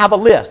don't have a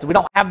list. We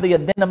don't have the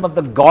addendum of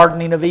the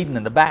gardening of Eden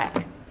in the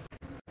back.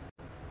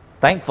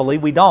 Thankfully,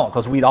 we don't,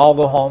 because we'd all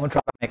go home and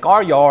try to make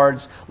our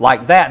yards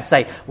like that and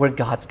say, we're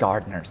God's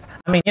gardeners.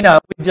 I mean,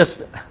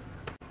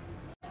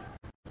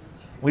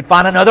 we'd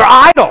find another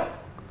idol.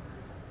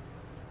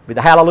 With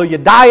the Hallelujah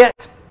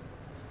Diet,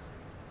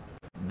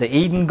 the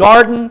Eden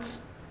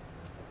Gardens.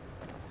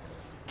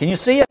 Can you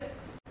see it?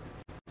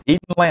 Eden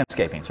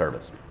Landscaping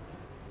Service.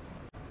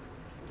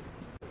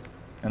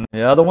 And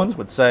the other ones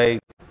would say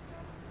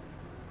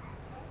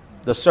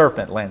the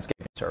Serpent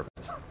Landscaping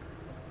Services.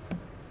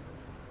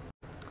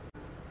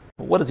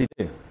 But what does he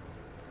do?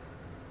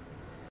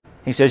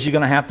 He says you're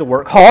going to have to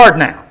work hard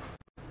now.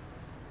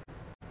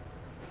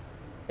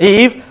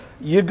 Eve,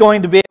 you're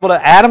going to be able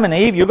to, Adam and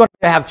Eve, you're going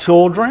to have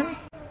children.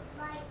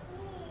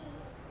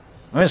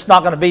 I mean, it's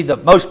not going to be the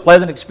most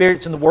pleasant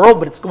experience in the world,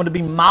 but it's going to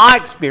be my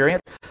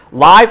experience.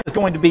 Life is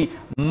going to be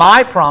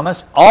my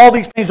promise. All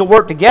these things will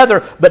work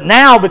together. But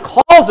now,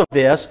 because of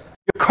this,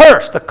 you're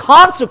cursed. The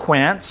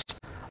consequence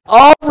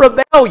of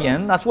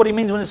rebellion, that's what he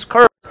means when it's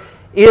cursed,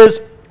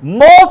 is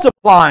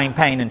multiplying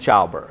pain in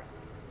childbirth.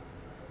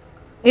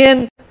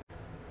 In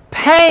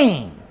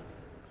pain.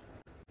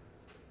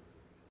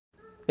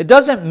 It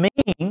doesn't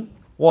mean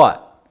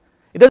what?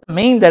 It doesn't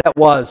mean that it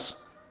was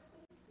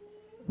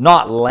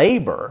not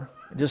labor.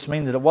 It just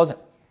means that it wasn't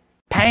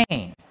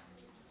pain.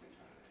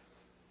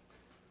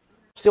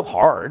 Still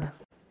hard.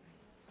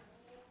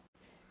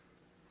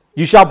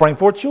 You shall bring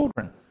forth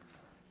children.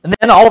 And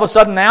then all of a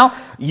sudden now,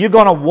 you're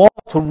going to want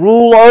to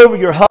rule over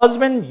your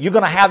husband. You're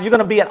going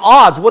to be at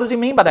odds. What does he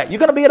mean by that? You're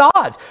going to be at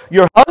odds.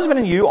 Your husband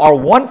and you are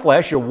one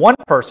flesh. You're one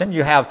person.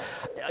 You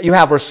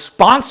have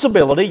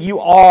responsibility. You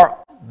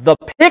are the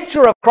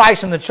picture of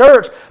Christ in the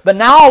church. But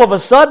now all of a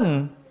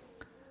sudden,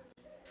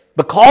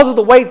 because of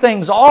the way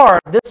things are,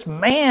 this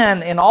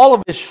man in all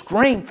of his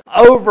strength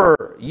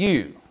over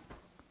you,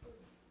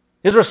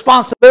 his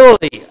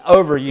responsibility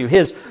over you,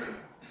 his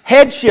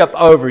headship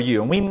over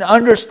you. And we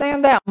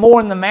understand that more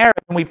in the marriage,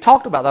 and we've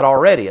talked about that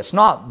already. It's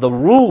not the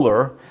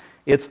ruler,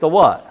 it's the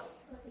what?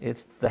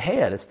 It's the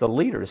head, it's the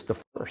leader, it's the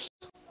first.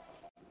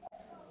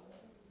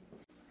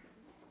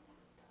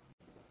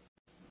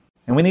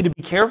 And we need to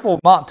be careful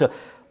not to,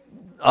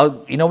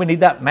 we need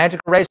that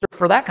magic eraser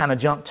for that kind of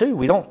junk too.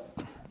 We don't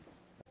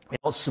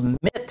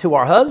submit to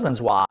our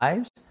husbands'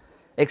 wives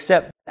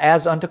except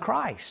as unto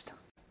Christ.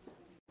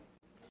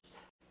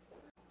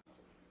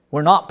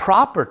 We're not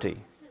property.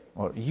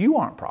 Well, you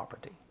aren't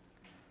property.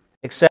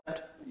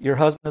 Except your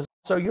husband is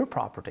also your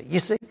property. You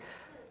see,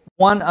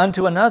 one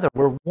unto another.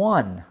 We're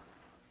one.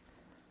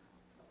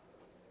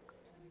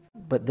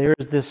 But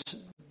there's this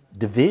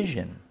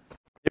division.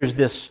 There's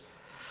this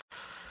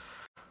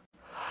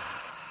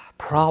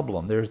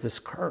problem. There's this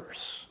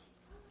curse.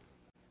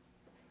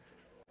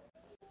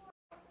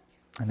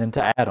 And then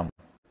to Adam.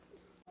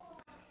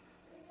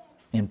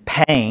 In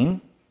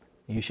pain,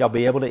 you shall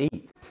be able to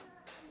eat.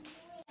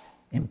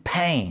 In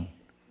pain.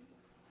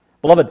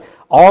 Beloved,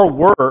 our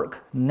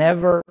work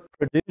never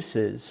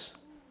produces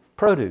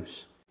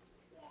produce.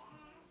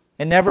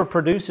 It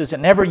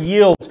never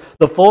yields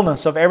the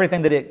fullness of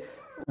everything that it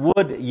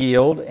would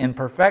yield in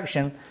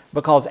perfection,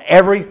 because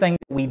everything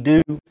that we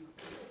do,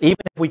 even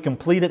if we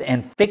complete it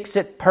and fix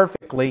it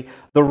perfectly,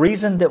 the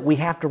reason that we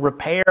have to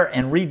repair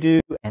and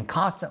redo and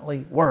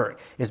constantly work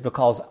is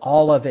because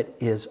all of it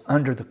is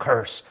under the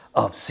curse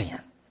of sin.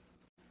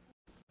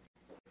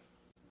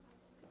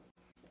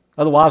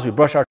 Otherwise, we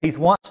brush our teeth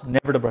once,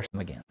 never to brush them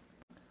again.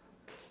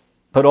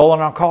 Put oil in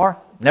our car,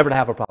 never to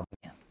have a problem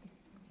again.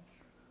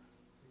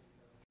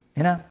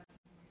 You know?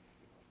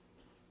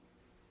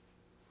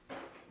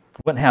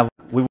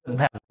 We wouldn't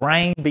have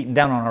rain beating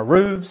down on our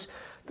roofs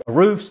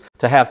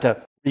to have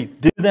to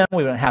redo them.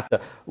 We wouldn't have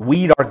to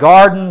weed our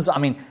gardens. I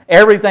mean,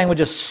 everything would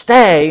just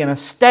stay in a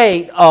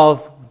state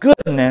of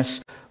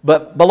goodness.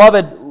 But,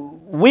 beloved,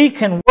 we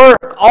can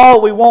work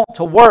all we want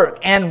to work,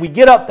 and we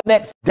get up the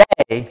next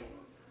day,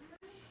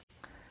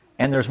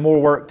 and there's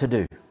more work to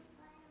do.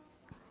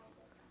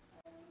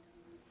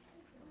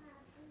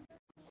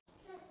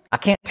 I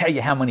can't tell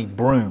you how many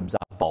brooms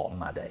I've bought in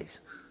my days.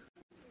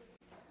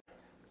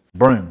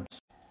 Brooms.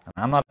 And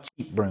I'm not a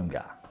cheap broom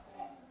guy.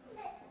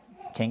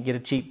 Can't get a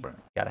cheap broom.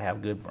 Got to have a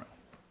good broom.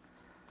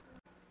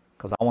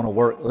 Because I want to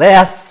work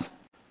less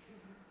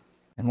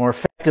and more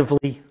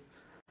effectively,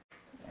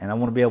 and I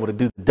want to be able to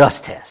do the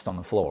dust test on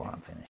the floor when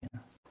I'm finished. You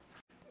know?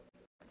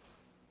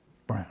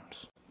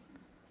 Brooms.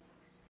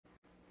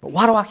 But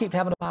why do I keep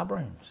having to buy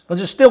brooms? Because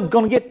you're still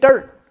going to get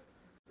dirt.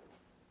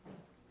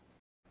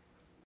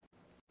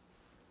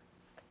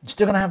 You're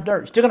still going to have dirt.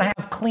 You're still going to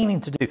have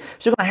cleaning to do. You're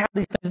still going to have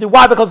these things to do.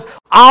 Why? Because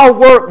our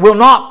work will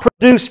not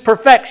produce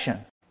perfection.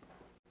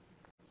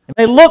 It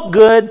may look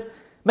good,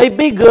 may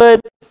be good,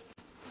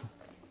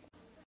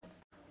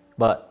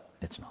 but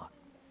it's not.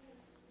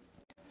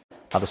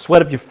 By the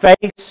sweat of your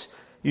face,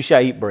 you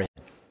shall eat bread.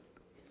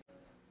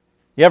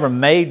 You ever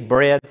made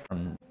bread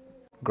from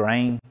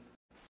grain?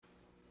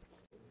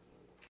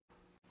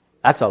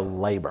 That's a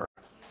labor.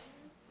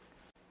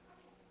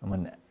 And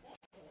when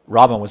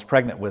Robin was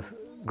pregnant with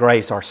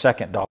Grace, our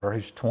second daughter,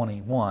 who's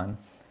 21,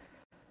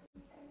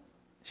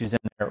 she was in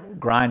there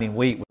grinding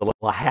wheat with a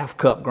little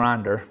half-cup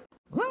grinder,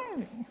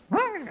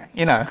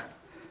 you know,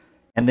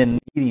 and then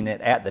eating it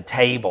at the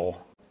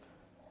table.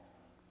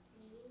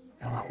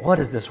 I'm like, what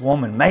is this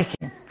woman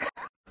making?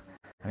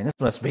 I mean, this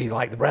must be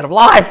like the bread of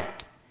life,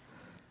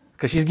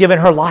 because she's given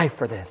her life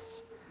for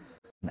this.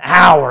 An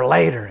hour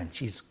later, and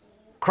she's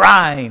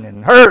crying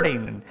and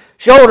hurting, and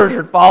shoulders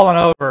are falling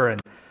over,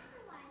 and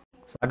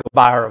so I go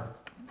buy her a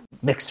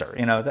mixer.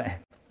 You know,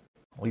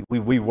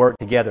 we work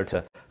together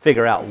to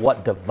figure out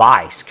what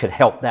device could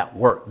help that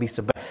work be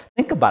so better.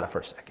 Think about it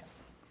for a second.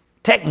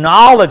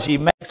 Technology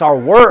makes our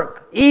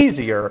work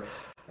easier.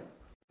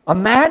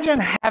 Imagine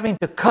having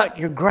to cut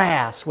your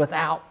grass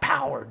without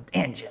powered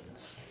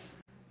engines.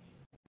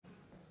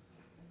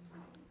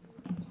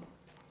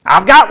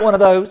 I've got one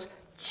of those,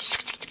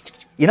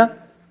 you know,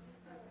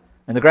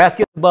 and the grass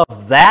gets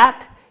above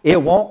that,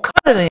 it won't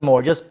cut it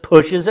anymore, it just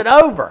pushes it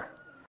over.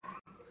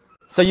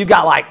 So you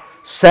got like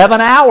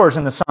 7 hours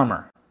in the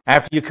summer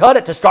after you cut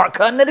it to start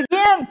cutting it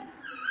again.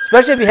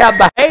 Especially if you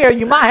have hair,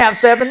 you might have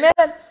 7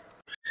 minutes.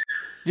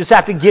 You just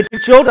have to get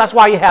your children. That's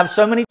why you have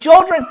so many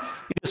children.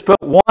 You just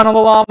put one on the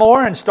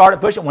lawnmower and start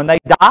it pushing. When they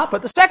die,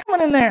 put the second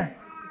one in there.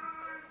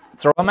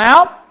 Throw them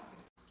out.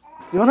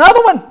 Do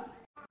another one.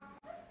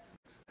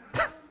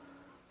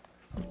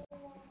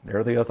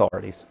 They're the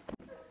authorities.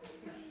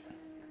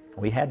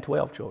 We had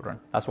 12 children.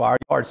 That's why our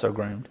yard's so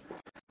groomed.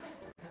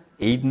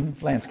 Eden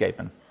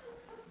Landscaping.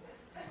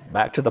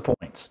 Back to the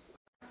points.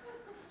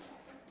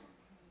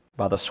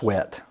 By the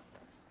sweat.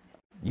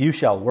 You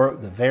shall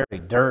work the very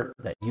dirt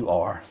that you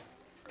are,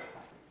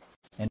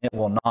 and it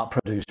will not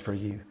produce for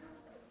you. You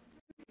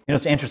know,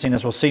 it's interesting,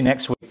 as we'll see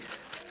next week,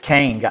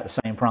 Cain got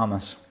the same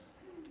promise.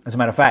 As a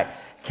matter of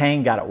fact,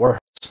 Cain got it worse.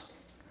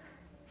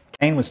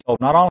 Cain was told,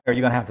 not only are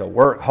you going to have to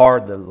work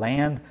hard the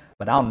land,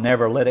 but I'll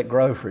never let it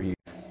grow for you.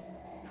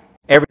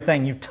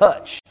 Everything you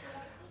touch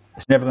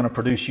is never going to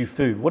produce you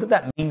food. What did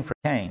that mean for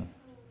Cain?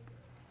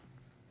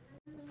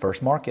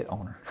 First market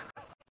owner.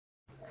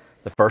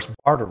 The first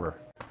barterer.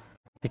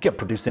 He couldn't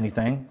produce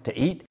anything to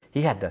eat.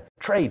 He had to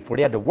trade for it.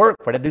 He had to work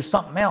for it. He had to do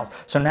something else.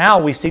 So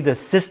now we see the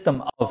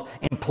system of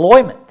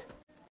employment.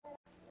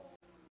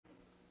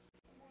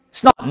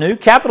 It's not new.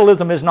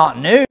 Capitalism is not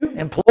new.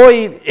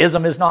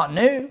 Employeeism is not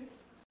new.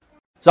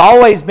 It's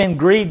always been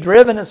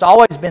greed-driven. It's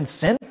always been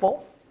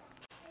sinful.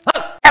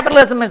 Look,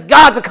 capitalism is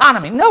God's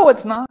economy. No,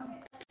 it's not.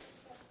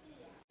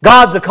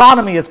 God's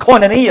economy is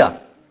koinonia.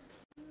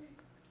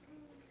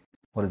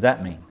 What does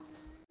that mean?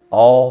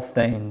 All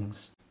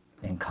things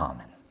in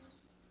common.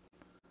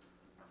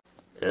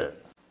 Ugh.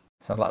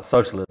 Sounds like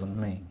socialism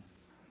to me.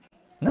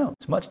 No,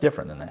 it's much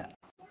different than that.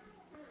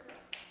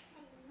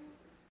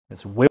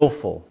 It's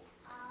willful.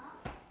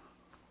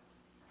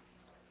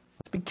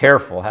 Let's be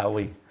careful how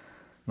we...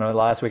 Remember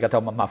last week I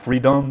talked about my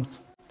freedoms?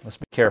 Let's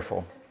be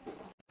careful.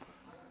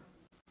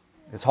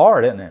 It's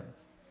hard, isn't it?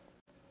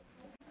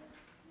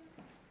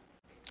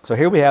 So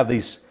here we have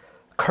these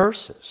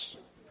curses,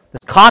 this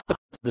consequence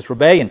of this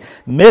rebellion,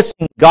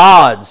 missing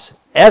God's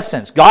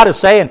essence. God is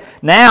saying,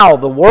 now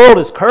the world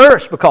is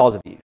cursed because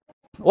of you.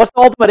 What's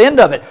the ultimate end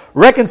of it?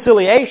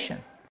 Reconciliation.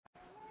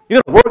 You're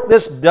going to work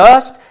this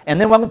dust, and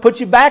then I'm going to put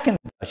you back in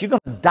the dust. You're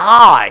going to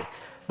die.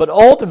 But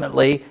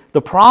ultimately,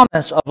 the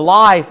promise of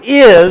life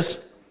is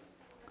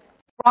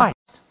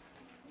Christ.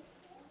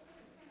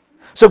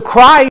 So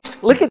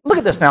Christ, look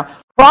at this now.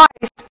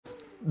 Christ,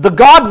 the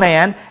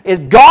God-man, is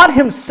God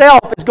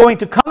Himself is going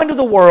to come into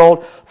the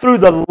world through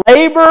the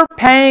labor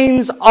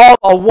pains of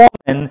a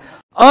woman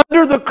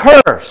under the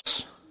curse.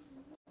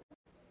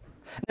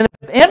 And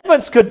if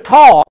infants could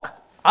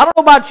talk, I don't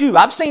know about you,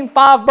 I've seen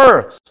 5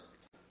 births.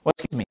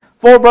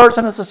 4 births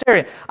and a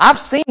cesarean. I've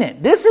seen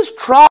it. This is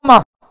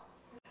trauma.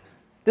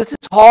 This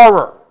is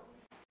horror.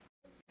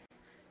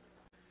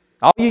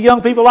 All you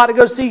young people like to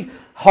go see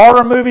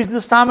horror movies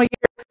this time of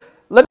year.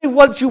 Let me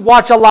let you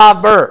watch a live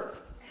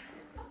birth.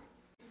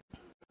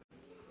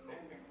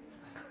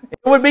 It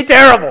would be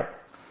terrible.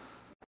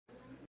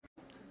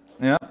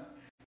 Yeah.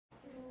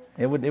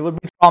 It would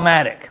be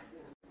traumatic.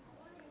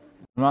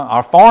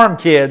 Our farm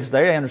kids,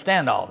 they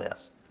understand all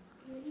this.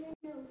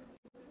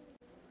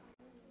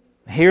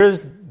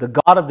 Here's the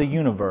God of the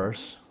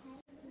universe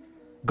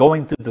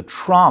going through the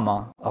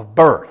trauma of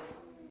birth.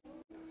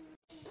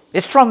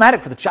 It's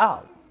traumatic for the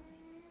child.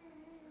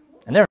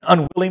 And they're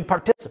an unwilling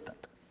participant.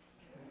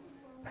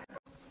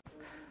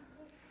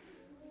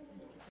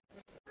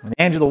 When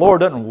the angel of the Lord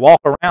doesn't walk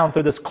around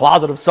through this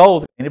closet of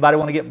souls, anybody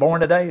want to get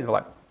born today? They're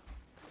like,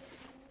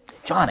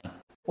 Johnny,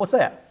 what's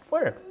that?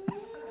 Where?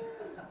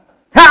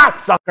 Ha,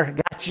 sucker,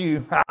 got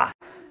you. Ha.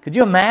 Could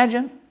you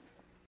imagine?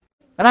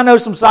 And I know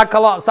some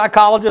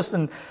psychologists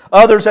and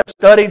others have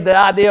studied the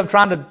idea of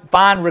trying to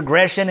find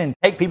regression and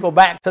take people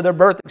back to their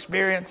birth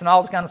experience and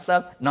all this kind of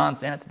stuff.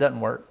 Nonsense, it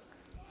doesn't work.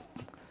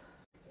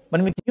 But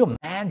I mean, can you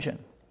imagine?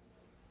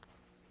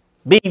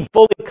 being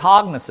fully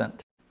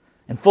cognizant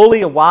and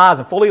fully wise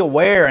and fully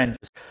aware and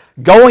just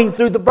going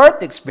through the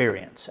birth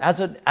experience as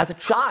a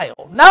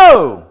child.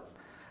 No!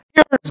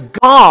 Here's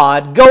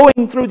God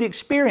going through the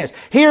experience.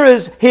 Here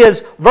is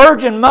His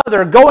virgin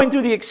mother going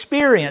through the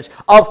experience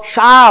of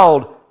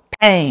child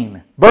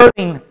pain,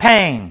 birthing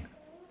pain.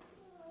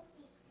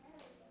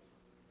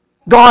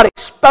 God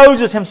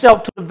exposes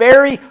Himself to the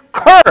very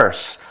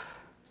curse.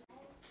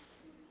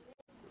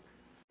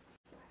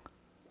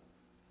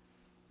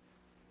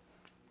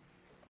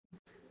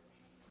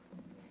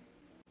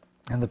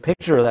 And the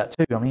picture of that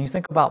too, I mean, you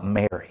think about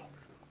Mary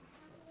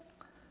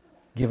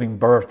giving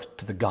birth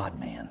to the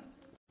God-man,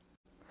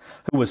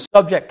 who was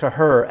subject to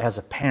her as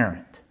a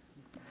parent,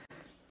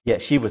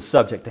 yet she was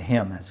subject to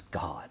Him as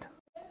God.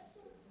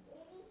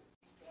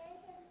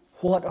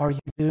 What are you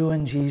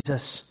doing,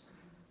 Jesus?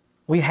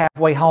 We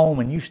halfway home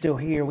and you still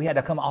here. We had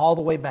to come all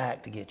the way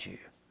back to get you.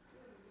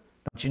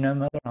 Don't you know,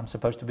 Mother, I'm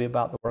supposed to be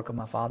about the work of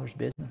my Father's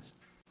business?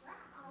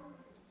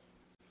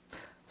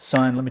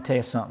 Son, let me tell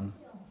you something.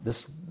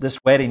 This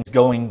wedding's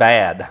going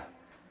bad.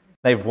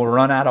 They've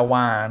run out of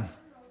wine.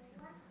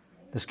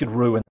 This could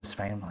ruin this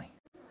family.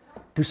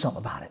 Do something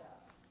about it.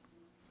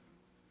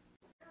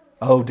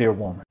 Oh, dear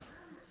woman,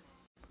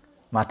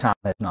 my time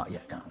has not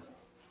yet come.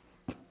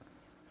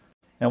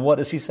 And what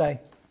does He say?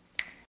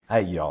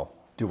 Hey, y'all,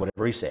 do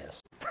whatever He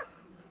says.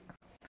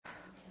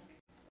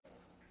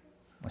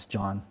 That's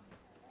John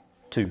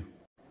 2.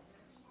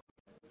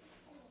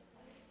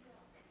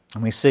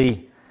 And we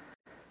see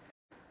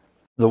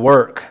the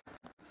work.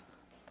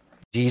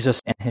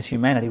 Jesus in His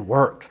humanity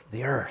worked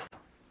the earth.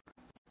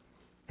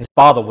 His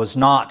Father was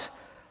not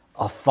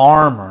a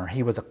farmer.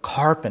 He was a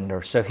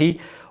carpenter. So He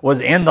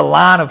was in the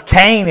line of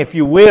Cain, if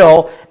you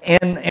will,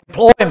 in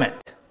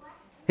employment.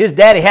 His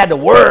daddy had to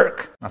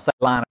work. I say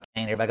line of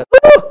Cain, everybody goes,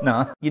 ooh!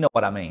 No, you know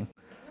what I mean.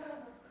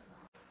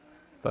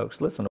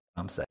 Folks, listen to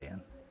what I'm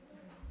saying.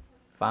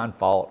 Find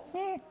fault.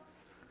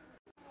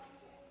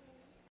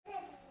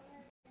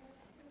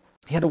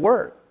 He had to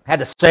work. Had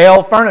to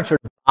sell furniture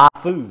to buy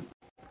food.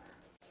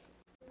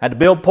 Had to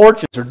build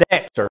porches or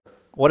decks or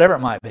whatever it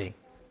might be.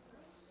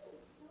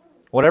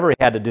 Whatever he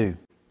had to do.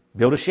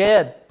 Build a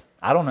shed.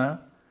 I don't know.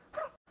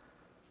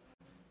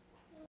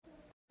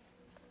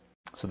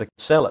 So they could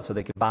sell it, so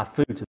they could buy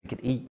food, so they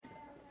could eat.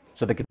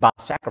 So they could buy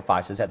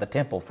sacrifices at the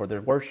temple for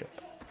their worship.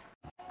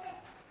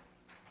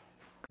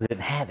 Because they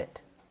didn't have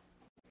it.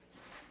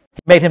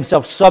 He made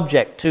Himself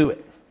subject to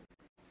it.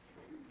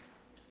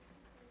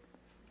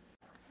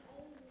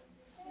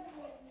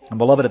 And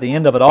beloved, at the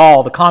end of it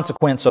all, the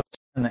consequence of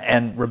sin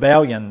and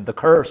rebellion, the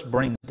curse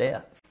brings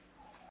death.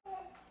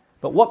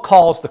 But what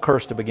caused the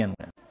curse to begin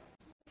with?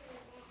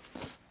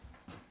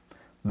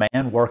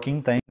 Man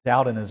working things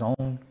out in his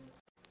own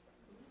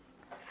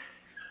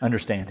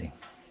understanding.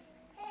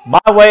 My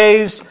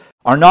ways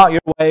are not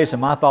your ways,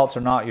 and my thoughts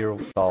are not your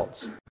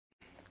thoughts.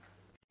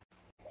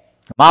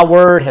 My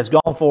word has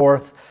gone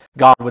forth,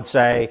 God would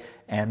say,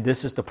 and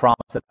this is the promise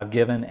that I've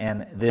given,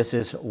 and this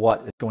is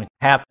what is going to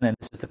happen, and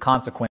this is the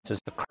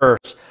consequences, the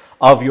curse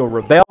of your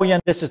rebellion.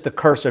 This is the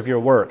curse of your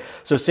work.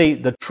 So see,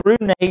 the true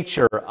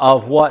nature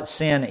of what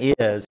sin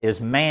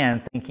is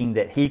man thinking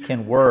that he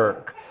can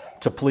work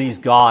to please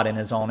God in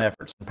his own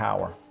efforts and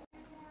power.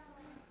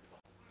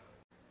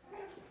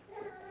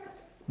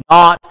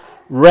 Not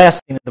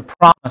resting in the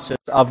promises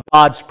of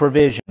God's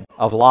provision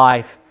of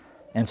life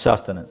and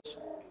sustenance.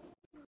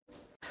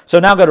 So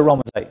now go to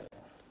Romans 8.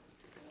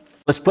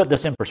 Let's put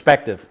this in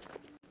perspective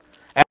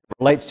as it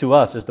relates to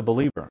us as the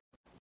believer.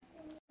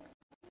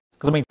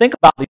 Because think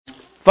about these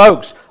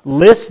folks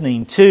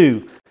listening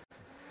to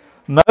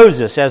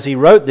Moses as he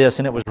wrote this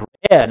and it was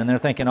read, and they're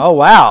thinking, oh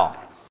wow,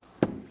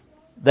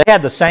 they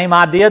had the same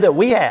idea that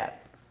we had.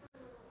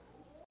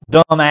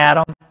 Dumb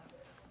Adam.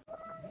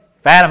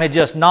 If Adam had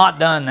just not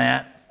done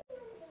that,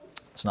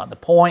 it's not the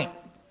point.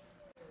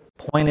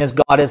 The point is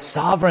God is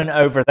sovereign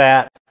over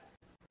that.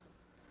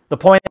 The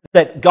point is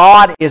that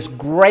God is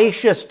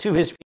gracious to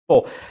His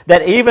people.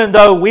 That even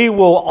though we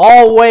will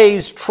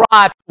always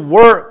try to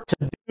work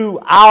to do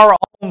our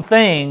own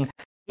thing,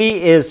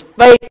 He is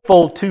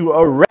faithful to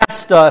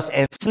arrest us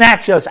and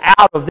snatch us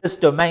out of this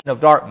domain of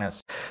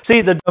darkness.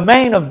 See, the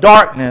domain of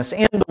darkness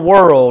in the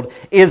world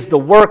is the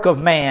work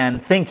of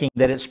man thinking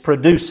that it's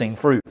producing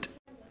fruit.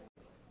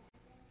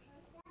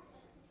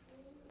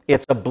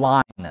 It's a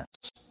blindness.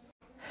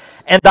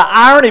 And the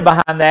irony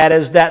behind that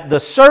is that the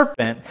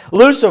serpent,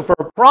 Lucifer,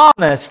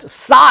 promised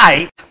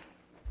sight,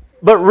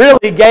 but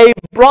really gave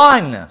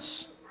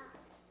blindness.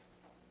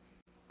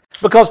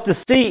 Because to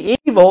see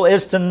evil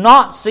is to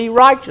not see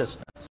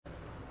righteousness.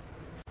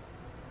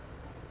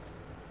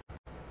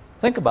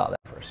 Think about that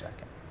for a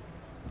second.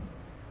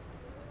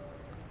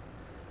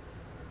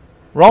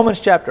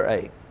 Romans chapter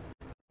 8.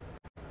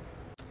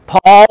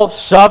 Paul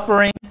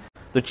suffering,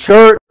 the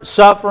church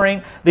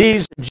suffering,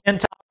 these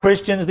Gentile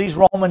Christians, these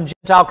Roman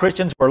Gentile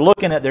Christians were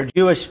looking at their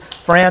Jewish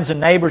friends and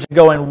neighbors and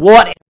going,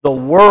 what in the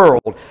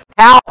world?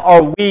 How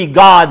are we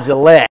God's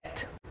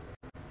elect?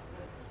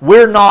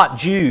 We're not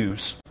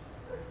Jews.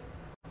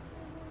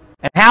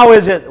 And how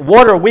is it,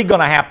 what are we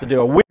going to have to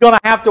do? Are we going to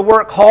have to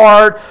work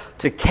hard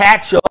to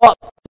catch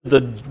up to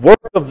the work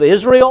of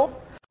Israel?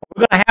 Are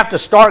we going to have to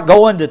start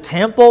going to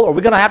temple? Are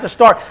we going to have to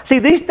start... See,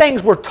 these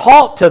things were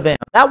taught to them.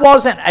 That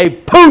wasn't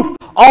a poof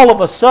all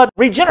of a sudden.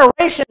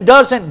 Regeneration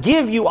doesn't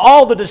give you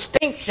all the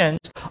distinctions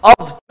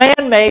of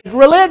man-made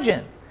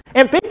religion.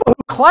 And people who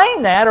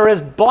claim that are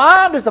as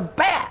blind as a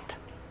bat.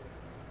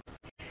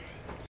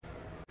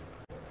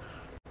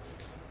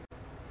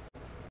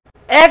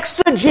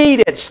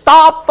 Exegete it.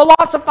 Stop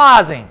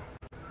philosophizing.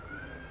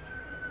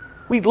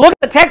 We look at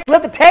the text,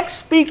 let the text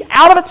speak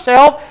out of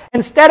itself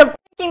instead of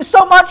thinking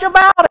so much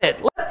about it.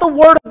 Let the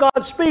Word of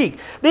God speak.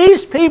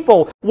 These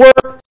people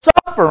were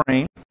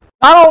suffering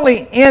not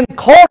only in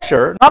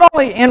culture, not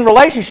only in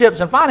relationships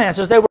and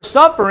finances, they were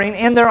suffering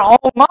in their own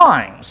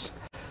minds.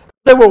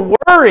 They were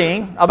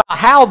worrying about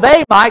how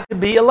they might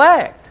be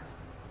elect.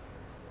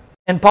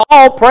 And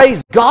Paul,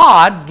 praise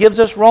God, gives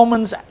us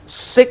Romans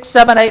 6,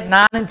 7, 8,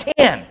 9, and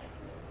 10.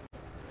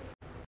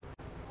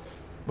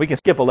 We can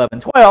skip 11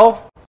 and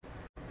 12,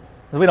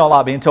 because we don't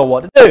like being told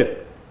what to do.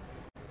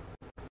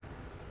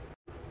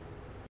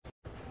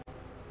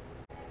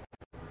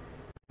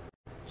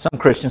 Some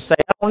Christians say,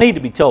 I don't need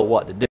to be told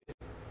what to do.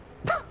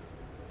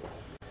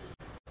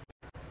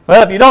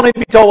 Well, if you don't need to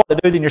be told what to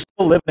do, then you're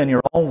still living in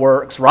your own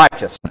works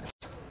righteousness.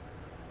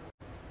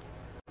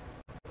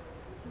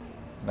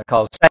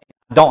 Because saying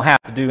I don't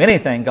have to do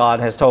anything God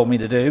has told me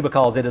to do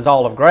because it is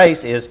all of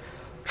grace is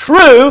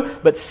true,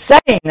 but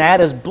saying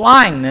that is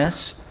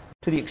blindness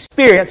to the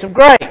experience of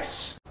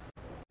grace.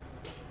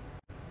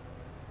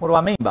 What do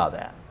I mean by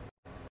that?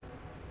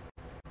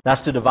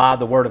 That's to divide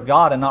the Word of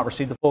God and not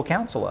receive the full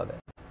counsel of it.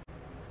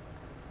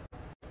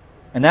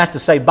 And that's to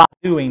say, by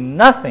doing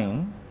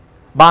nothing,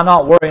 by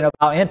not worrying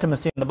about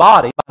intimacy in the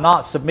body, by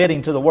not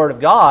submitting to the Word of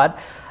God,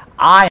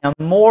 I am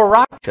more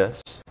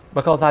righteous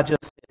because I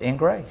just sit in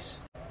grace.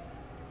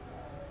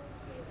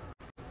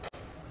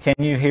 Can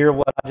you hear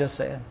what I just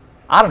said?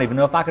 I don't even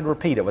know if I could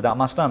repeat it without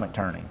my stomach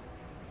turning.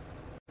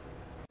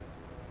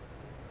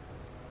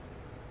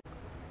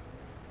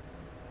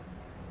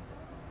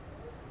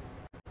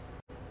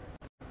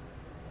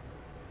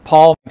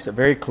 Paul makes it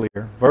very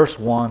clear, verse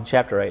 1,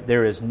 chapter 8,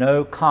 there is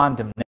no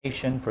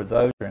condemnation for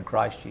those who are in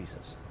Christ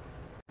Jesus.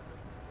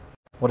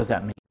 What does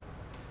that mean?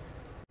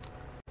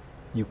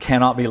 You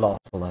cannot be lost,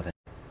 beloved.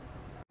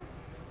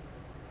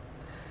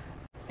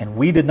 And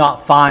we did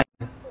not find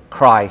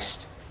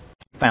Christ,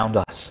 He found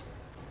us.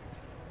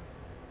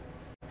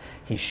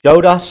 He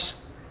showed us,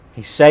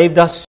 He saved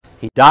us,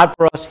 He died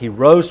for us, He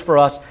rose for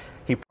us,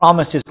 He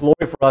promised His glory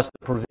for us,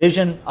 the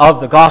provision of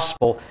the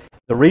gospel.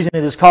 The reason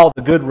it is called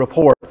the good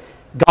report,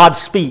 God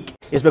speak,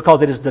 is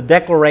because it is the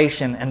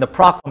declaration and the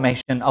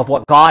proclamation of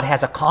what God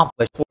has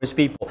accomplished for His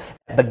people.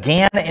 It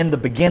began in the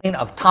beginning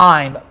of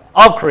time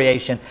of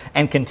creation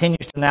and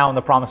continues to now in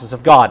the promises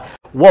of God.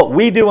 What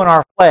we do in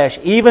our flesh,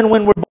 even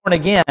when we're born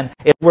again,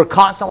 is we're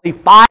constantly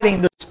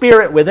fighting the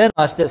spirit within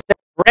us that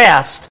says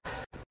rest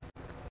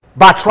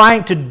by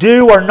trying to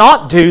do or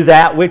not do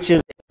that which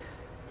is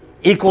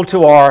equal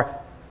to our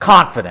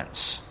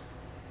confidence.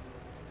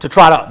 To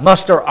try to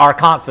muster our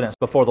confidence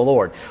before the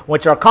Lord,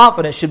 which our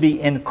confidence should be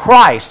in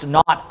Christ,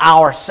 not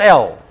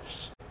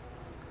ourselves.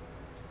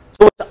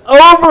 So it's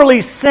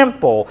overly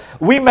simple.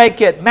 We make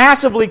it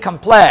massively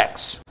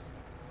complex.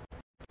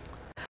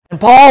 And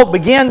Paul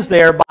begins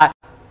there by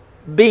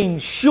being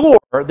sure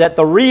that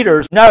the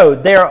readers know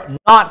they're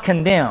not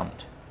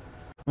condemned.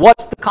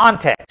 What's the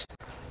context?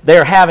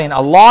 They're having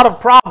a lot of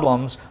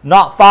problems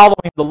not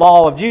following the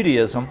law of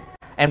Judaism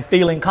and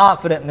feeling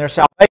confident in their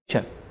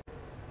salvation.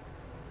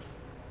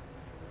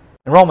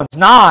 And Romans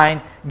 9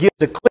 gives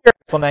a clear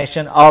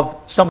explanation of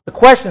some of the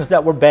questions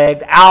that were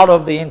begged out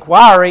of the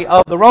inquiry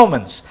of the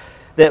Romans.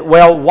 That,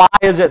 well, why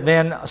is it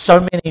then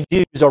so many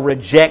Jews are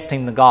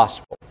rejecting the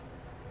gospel?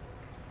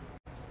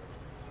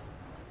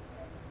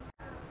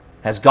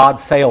 Has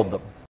God failed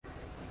them?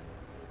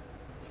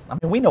 I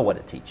mean, we know what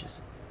it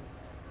teaches.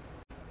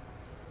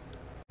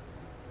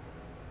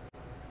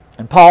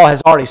 And Paul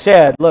has already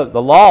said, look,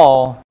 the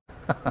law,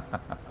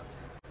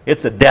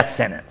 it's a death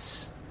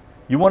sentence.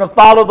 You want to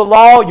follow the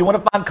law? You want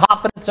to find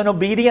confidence and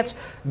obedience?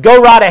 Go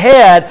right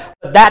ahead.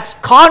 But that's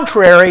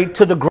contrary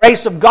to the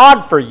grace of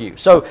God for you.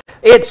 So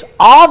it's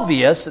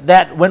obvious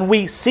that when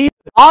we see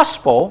the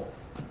gospel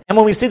and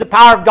when we see the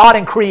power of God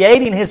in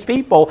creating His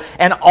people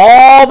and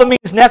all the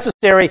means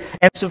necessary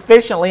and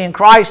sufficiently in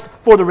Christ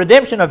for the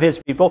redemption of His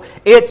people,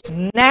 it's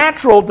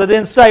natural to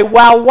then say,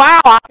 wow,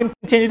 I can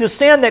continue to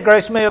sin that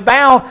grace may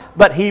abound,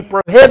 but He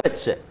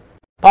prohibits it.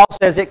 Paul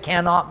says it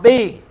cannot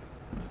be.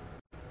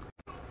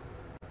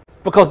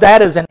 Because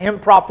that is an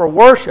improper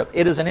worship.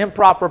 It is an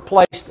improper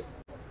placed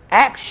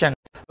action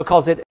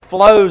because it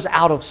flows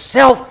out of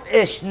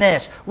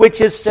selfishness,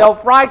 which is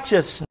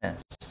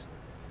self-righteousness,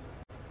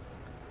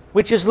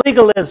 which is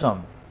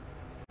legalism.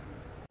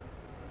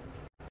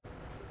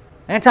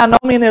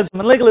 Antinomianism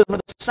and legalism are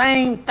the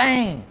same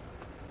thing.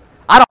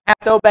 I don't have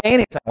to obey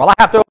anything. Well, I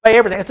have to obey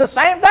everything. It's the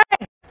same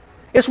thing.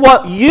 It's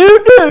what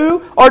you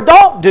do or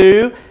don't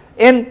do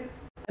in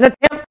an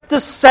attempt to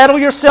settle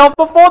yourself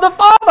before the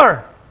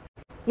Father.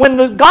 When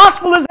the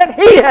gospel is that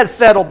He has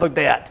settled the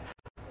debt.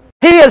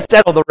 He has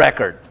settled the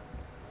record.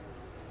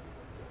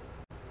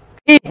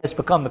 He has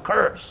become the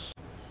curse.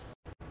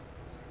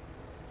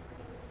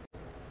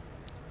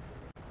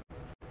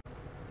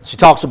 She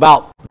talks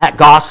about that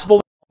gospel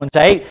in Romans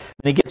 8, and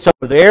he gets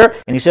over there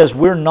and he says,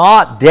 we're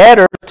not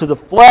debtors to the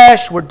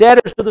flesh, we're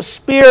debtors to the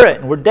Spirit,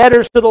 and we're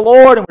debtors to the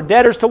Lord, and we're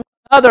debtors to one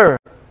another.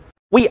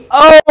 We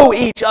owe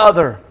each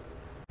other.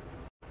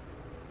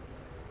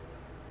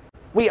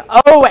 We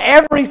owe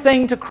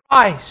everything to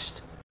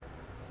Christ,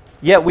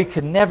 yet we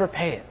can never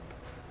pay it.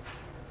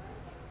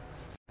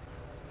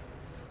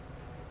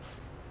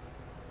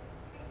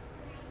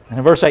 And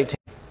in verse 18,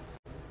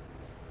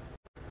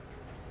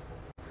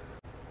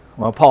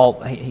 well,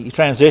 Paul, he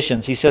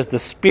transitions. He says, the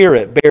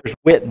Spirit bears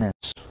witness.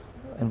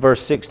 In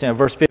verse 15,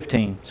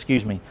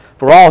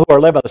 for all who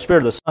are led by the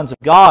Spirit are the sons of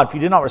God. If you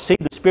did not receive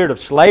the spirit of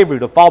slavery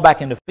to fall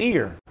back into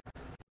fear.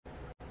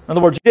 In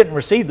other words, you didn't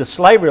receive the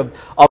slavery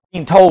of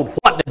being told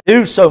what to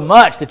do so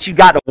much that you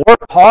got to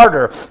work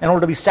harder in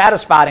order to be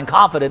satisfied and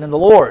confident in the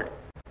Lord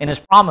and His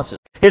promises.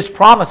 His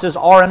promises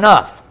are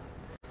enough.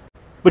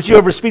 But you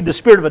have received the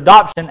Spirit of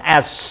adoption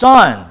as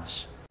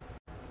sons,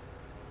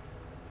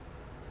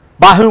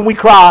 by whom we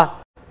cry,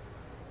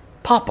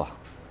 Papa,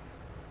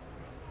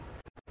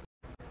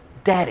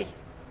 Daddy.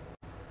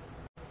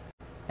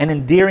 An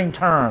endearing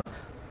term,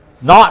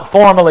 not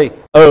formally,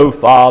 O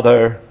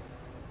Father,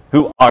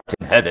 who art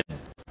in heaven,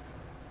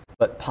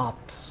 but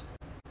Pops,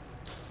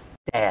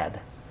 Dad.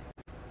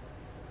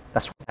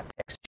 That's what that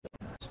text is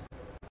showing us.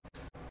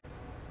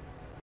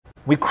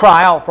 We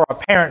cry out for our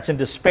parents in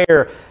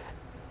despair.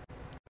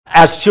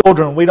 As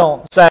children, we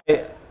don't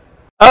say,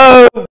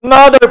 oh,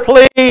 Mother,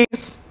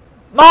 please,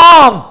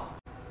 Mom.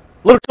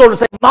 Little children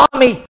say,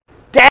 Mommy,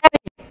 Daddy,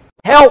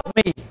 help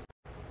me.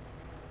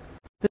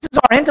 This is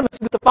our intimacy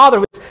with the Father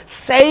who has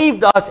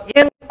saved us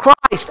in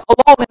Christ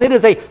alone, and it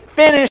is a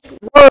finished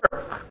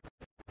work.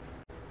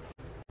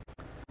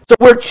 So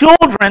we're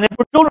children. If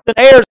we're children, then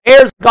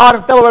heirs of God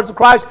and fellow heirs of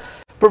Christ,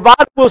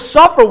 provided we'll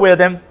suffer with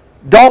Him.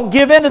 Don't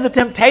give in to the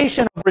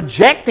temptation of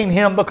rejecting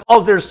Him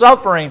because there's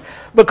suffering,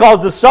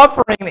 because the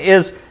suffering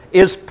is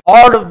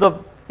part of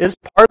the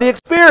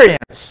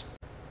experience.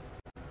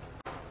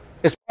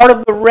 It's part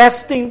of the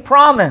resting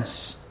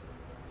promise.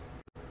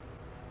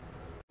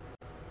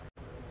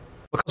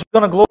 Because we're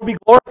going to be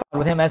glorified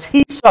with Him as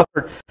He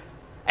suffered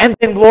and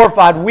then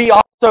glorified. We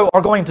also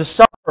are going to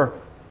suffer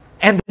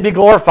and then be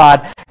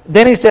glorified.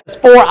 Then he says,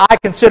 for I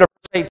consider,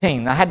 verse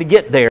 18. I had to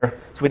get there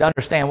so we'd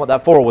understand what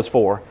that for was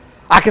for.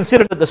 I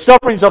consider that the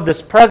sufferings of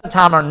this present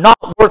time are not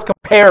worth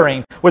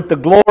comparing with the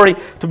glory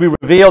to be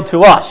revealed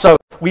to us. So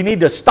we need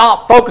to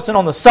stop focusing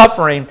on the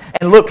suffering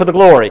and look to the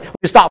glory. We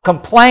need to stop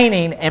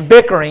complaining and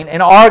bickering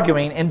and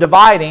arguing and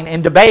dividing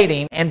and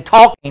debating and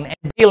talking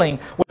and dealing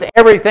with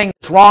everything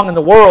that's wrong in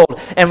the world.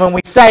 And when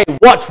we say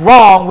what's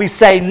wrong, we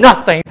say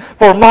nothing.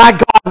 For my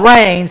God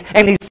reigns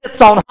and He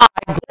sits on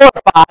high,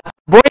 glorified,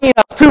 bringing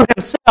us to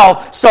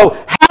Himself. So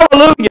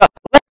hallelujah,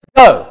 let's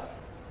go.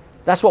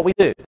 That's what we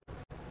do.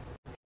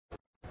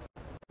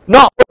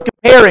 Not worth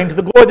comparing to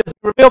the glory that's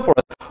been revealed for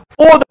us.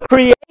 For the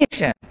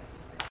creation,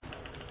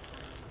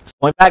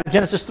 going back to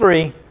Genesis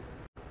 3,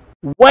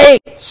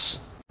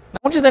 waits. Now I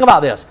want you to think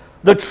about this.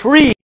 The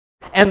tree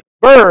and the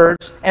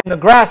birds and the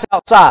grass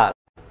outside.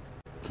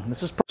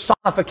 This is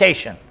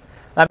personification.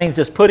 That means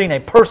it's putting a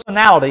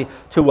personality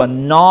to a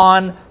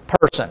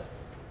non-person.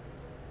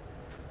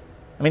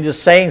 I mean,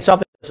 just saying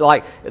something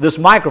like this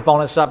microphone,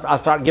 I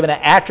start giving it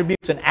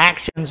attributes and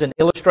actions and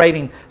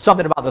illustrating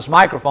something about this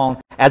microphone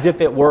as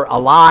if it were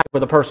alive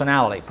with a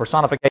personality,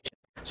 personification.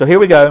 So here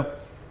we go.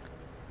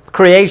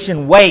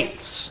 Creation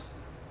waits.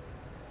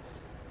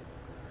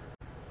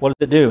 What is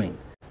it doing?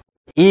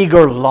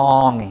 Eager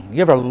longing.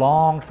 You ever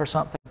longed for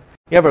something?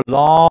 You ever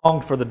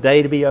longed for the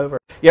day to be over?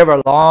 You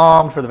ever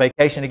longed for the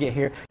vacation to get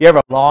here? You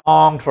ever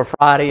longed for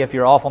Friday if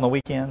you're off on the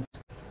weekends?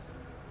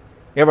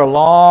 You ever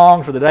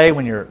longed for the day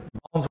when your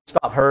bones would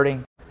stop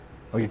hurting?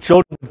 Or your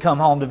children would come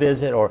home to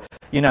visit? Or,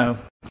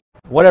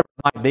 whatever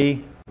it might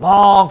be.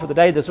 Long for the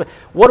day this way.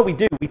 What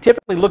do? We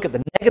typically look at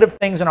the negative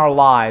things in our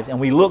lives and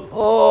we look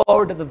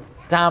forward to the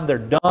time they're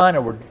done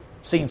or we're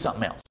seeing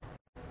something else.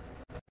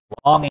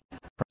 Longing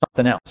for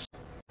something else.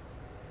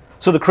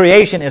 So the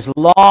creation is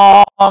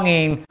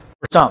longing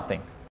for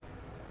something.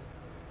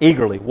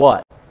 Eagerly.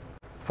 What?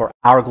 For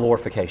our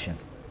glorification.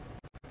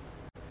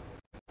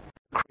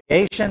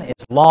 Creation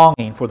is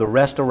longing for the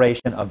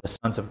restoration of the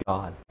sons of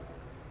God.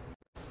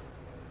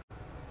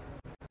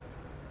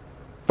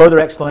 Further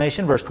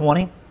explanation, verse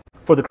 20.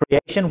 For the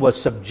creation was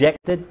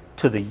subjected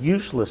to the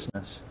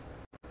uselessness,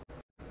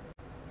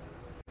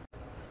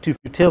 to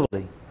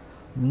futility,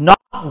 not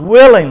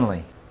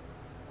willingly.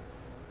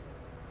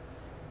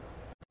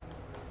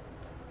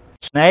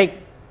 Snake,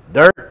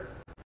 dirt.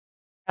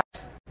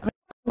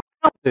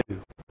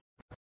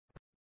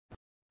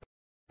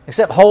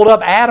 Except hold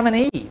up Adam and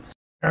Eve.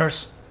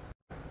 Sinners.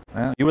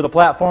 Well, you were the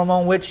platform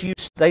on which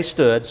they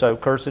stood, so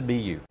cursed be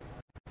you.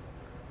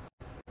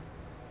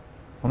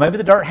 Well, maybe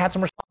the dirt had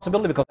some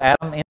responsibility because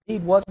Adam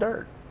indeed was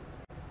dirt.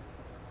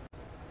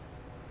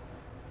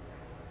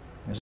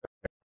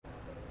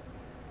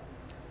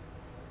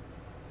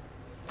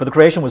 For the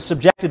creation was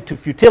subjected to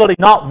futility,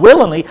 not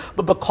willingly,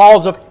 but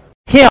because of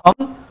Him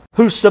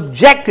who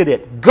subjected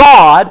it.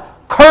 God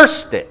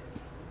cursed it.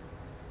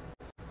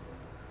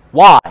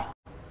 Why?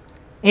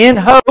 In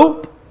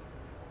hope.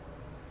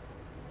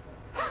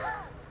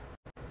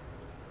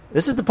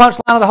 This is the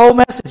punchline of the whole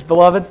message,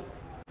 beloved.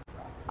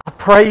 I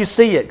pray you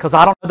see it, because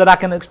I don't know that I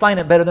can explain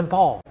it better than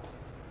Paul.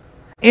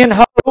 In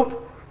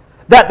hope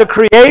that the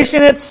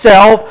creation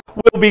itself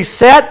will be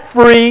set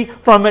free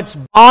from its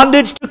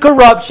bondage to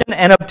corruption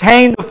and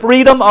obtain the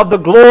freedom of the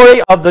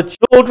glory of the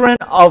children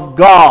of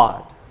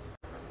God.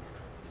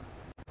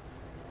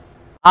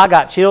 I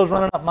got chills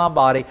running up my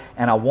body,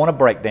 and I want to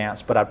break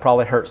dance, but I'd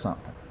probably hurt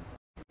something.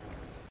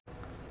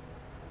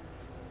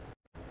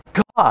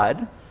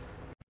 God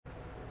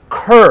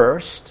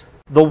cursed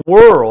the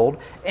world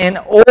in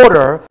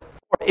order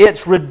for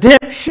its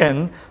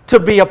redemption to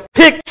be a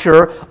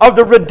picture of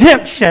the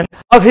redemption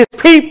of His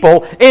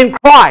people in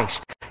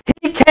Christ.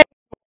 He came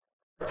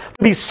to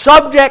be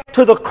subject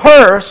to the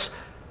curse,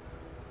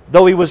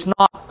 though He was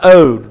not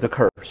owed the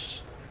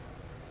curse.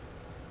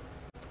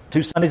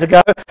 2 Sundays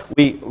ago,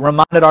 we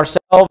reminded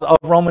ourselves of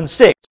Romans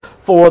 6.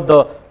 For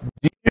the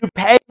due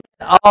payment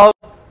of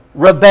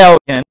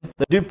rebellion,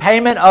 the due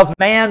payment of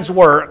man's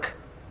work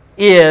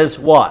is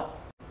what?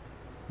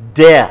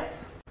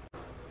 Death.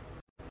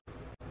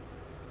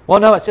 Well,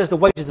 no, it says the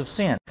wages of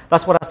sin.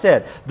 That's what I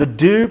said. The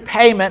due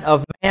payment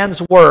of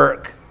man's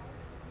work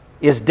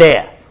is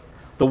death.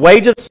 The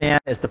wage of sin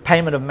is the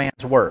payment of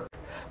man's work.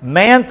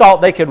 Man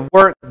thought they could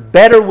work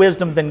better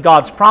wisdom than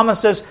God's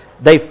promises.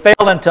 They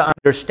fell into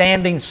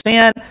understanding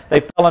sin.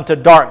 They fell into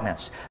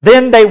darkness.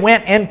 Then they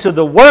went into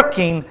the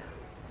workings.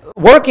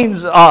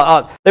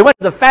 They went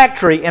to the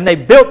factory and they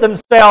built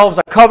themselves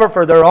a cover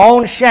for their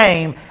own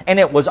shame, and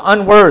it was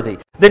unworthy.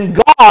 Then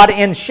God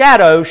in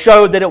shadow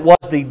showed that it was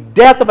the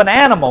death of an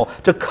animal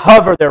to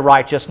cover their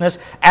righteousness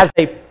as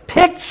a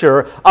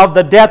picture of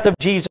the death of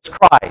Jesus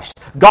Christ.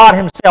 God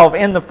Himself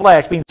in the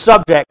flesh being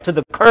subject to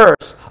the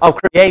curse of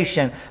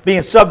creation,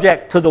 being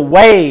subject to the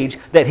wage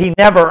that He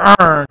never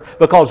earned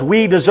because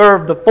we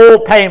deserved the full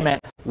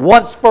payment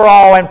once for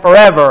all and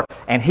forever,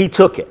 and He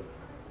took it.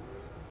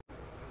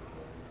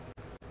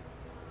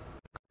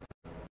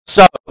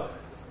 So,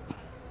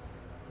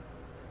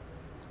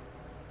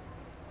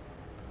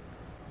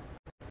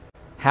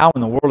 how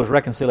in the world is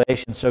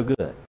reconciliation so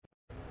good?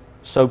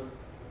 So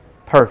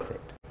perfect.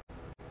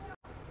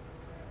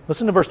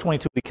 Listen to verse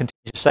 22. We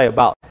continue to say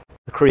about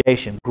the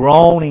creation,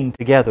 groaning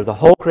together. The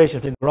whole creation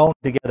has been groaning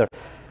together.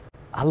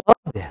 I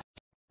love this.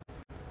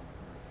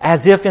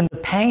 As if in the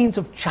pains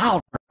of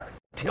childbirth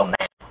till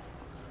now.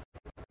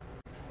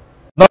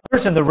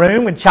 Mothers in the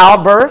room in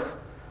childbirth.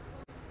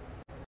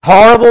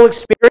 Horrible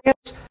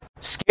experience.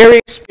 Scary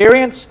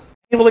experience.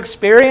 Painful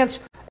experience.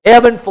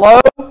 Ebb and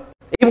flow.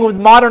 Even with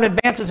modern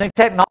advances in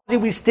technology,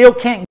 we still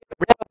can't get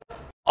rid of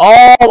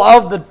all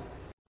of the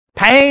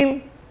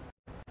pain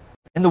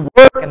and the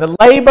work and the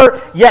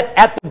labor. Yet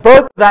at the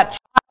birth of that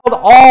child,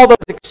 all those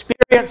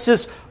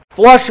experiences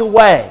flush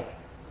away.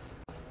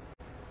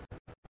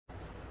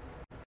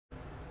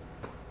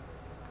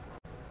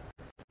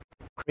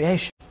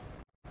 Creation.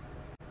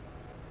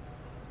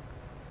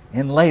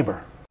 In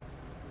labor.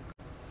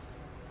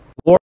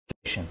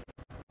 Glorification.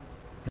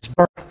 Its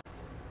birth.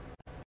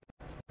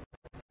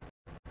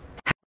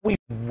 How do we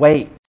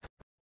wait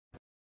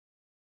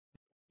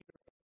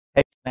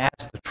as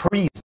the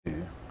trees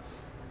do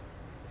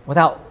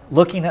without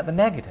looking at the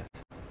negative?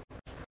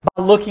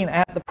 By looking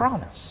at the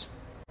promise.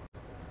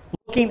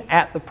 Looking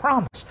at the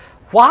promise.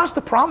 Why is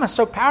the promise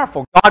so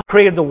powerful? God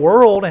created the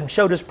world and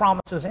showed His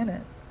promises in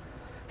it.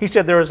 He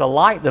said there is a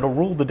light that will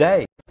rule the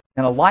day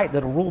and a light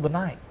that will rule the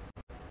night.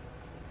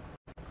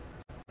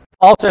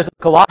 Paul says in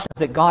Colossians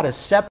that God has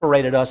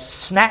separated us,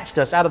 snatched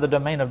us out of the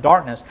domain of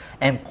darkness,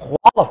 and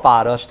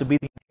qualified us to be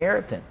the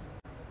inheritance,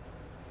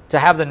 to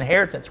have the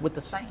inheritance with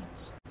the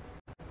saints.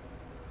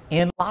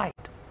 In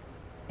light,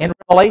 in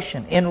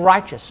revelation, in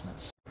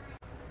righteousness.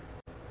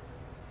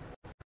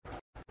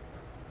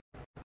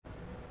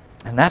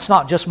 And that's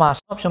not just my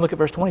assumption. Look at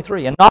verse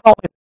 23. And not only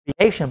the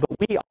creation, but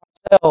we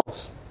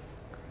ourselves,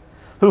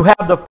 who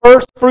have the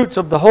first fruits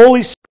of the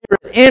Holy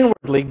Spirit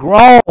inwardly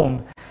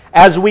groan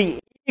as we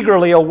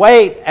eagerly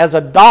await as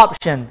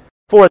adoption,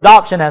 for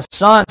adoption as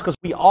sons, because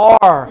we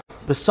are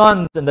the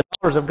sons and the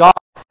daughters of God,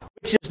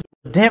 which is the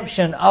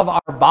redemption of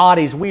our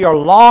bodies. We are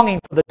longing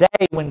for the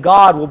day when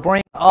God will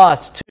bring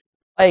us to the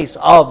place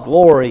of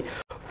glory.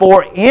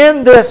 For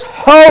in this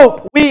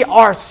hope we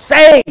are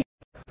saved.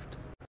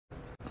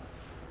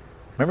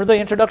 Remember the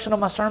introduction of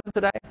my sermon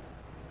today?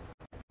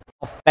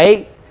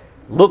 Faith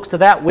looks to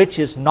that which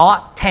is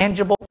not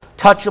tangible,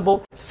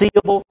 touchable,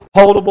 seeable,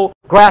 holdable,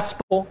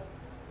 graspable.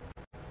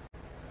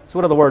 So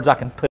what are the words I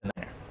can put in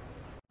there?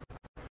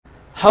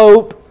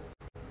 Hope.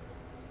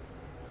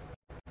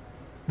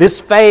 This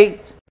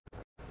faith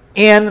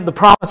in the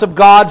promise of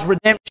God's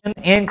redemption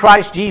in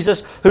Christ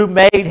Jesus, who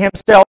made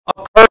Himself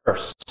a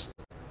curse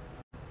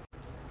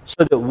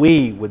so that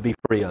we would be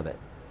free of it.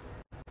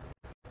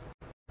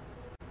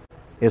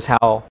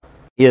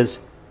 Is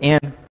in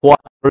what,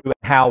 through, and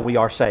how we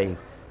are saved.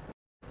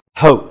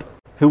 Hope.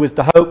 Who is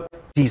the hope?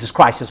 Jesus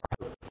Christ is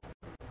our hope.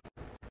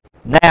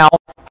 Now,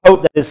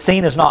 hope that is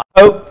seen is not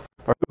hope,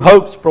 for who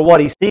hopes for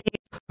what he sees,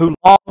 who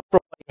longs for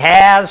what he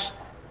has.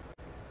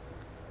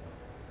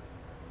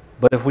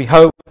 But if we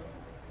hope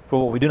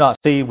for what we do not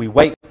see, we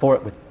wait for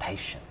it with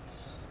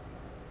patience.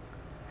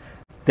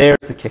 There's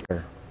the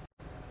kicker.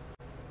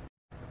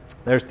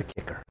 There's the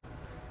kicker.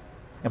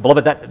 And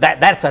beloved,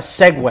 that's a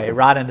segue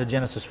right into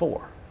Genesis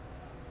 4.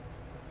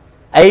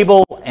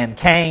 Abel and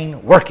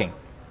Cain working.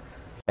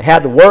 They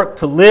had to work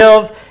to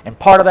live, and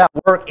part of that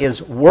work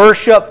is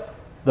worship.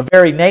 The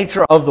very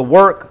nature of the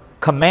work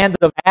commanded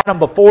of Adam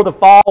before the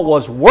fall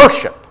was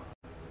worship.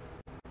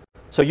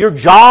 So your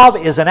job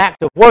is an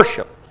act of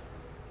worship.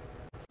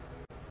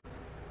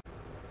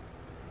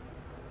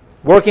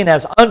 Working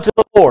as unto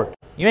the Lord.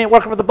 You ain't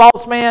working for the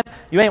boss man.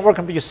 You ain't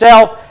working for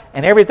yourself.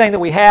 And everything that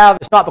we have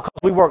is not because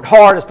we worked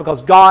hard. It's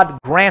because God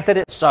granted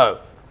it so.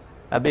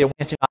 That'll be a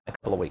Wednesday night in a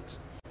couple of weeks.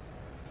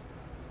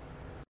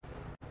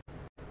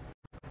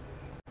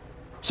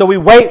 So we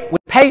wait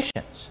with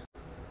patience.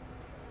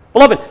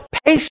 Beloved,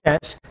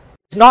 patience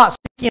is not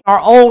seeking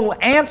our own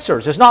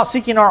answers. It's not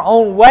seeking our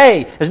own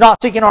way. It's not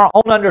seeking our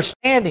own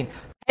understanding.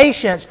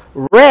 Patience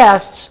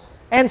rests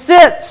and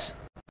sits.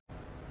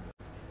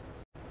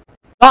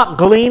 Not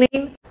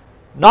gleaning,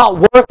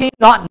 not working,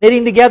 not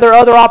knitting together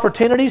other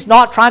opportunities,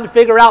 not trying to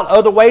figure out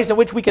other ways in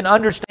which we can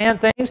understand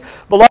things.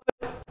 Beloved,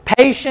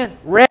 patient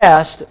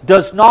rest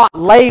does not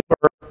labor.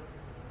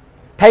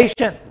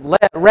 Patient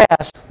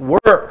rest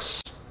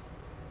works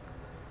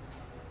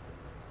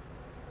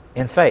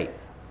in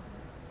faith.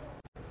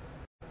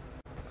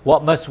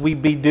 What must we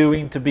be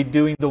doing to be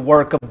doing the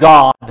work of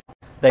God?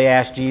 They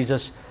asked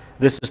Jesus.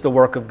 This is the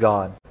work of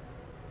God,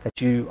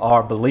 that you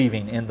are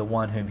believing in the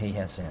one whom He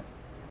has sent.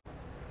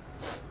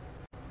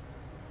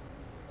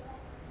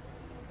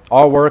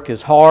 Our work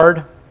is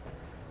hard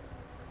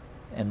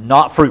and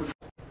not fruitful,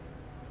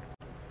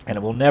 and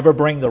it will never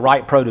bring the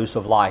right produce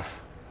of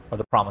life or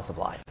the promise of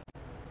life.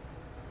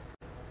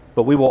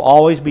 But we will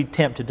always be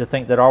tempted to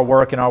think that our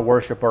work and our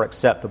worship are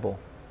acceptable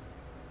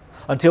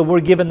until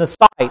we're given the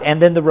sight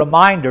and then the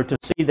reminder to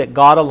see that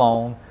God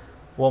alone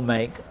will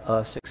make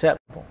us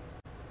acceptable.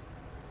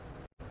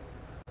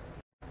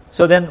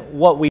 So then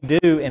what we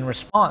do in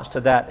response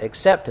to that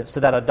acceptance, to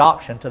that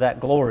adoption, to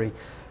that glory,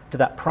 to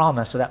that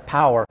promise, to that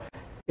power,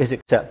 is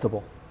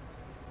acceptable.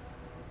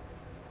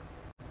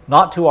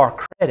 Not to our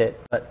credit,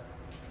 but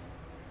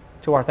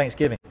to our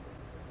thanksgiving.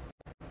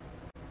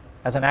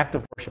 As an act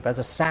of worship, as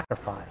a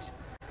sacrifice.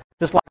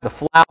 Just like the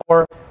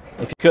flour,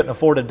 if you couldn't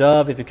afford a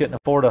dove, if you couldn't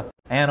afford an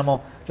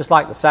animal, just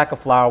like the sack of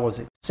flour was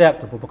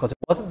acceptable because it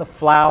wasn't the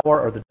flour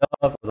or the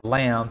dove or the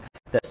lamb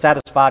that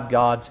satisfied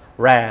God's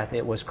wrath.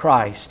 It was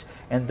Christ.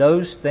 And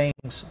those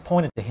things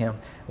pointed to Him.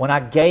 When I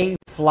gave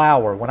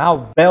flour, when I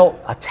built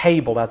a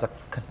table as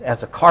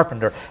a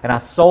carpenter and I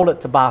sold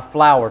it to buy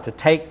flour to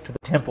take to the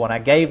temple and I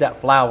gave that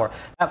flour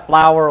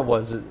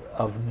was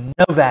of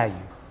no value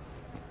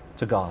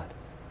to God.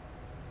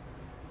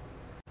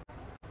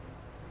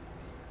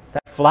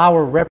 That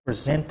flour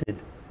represented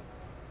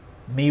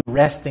me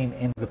resting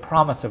in the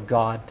promise of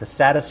God to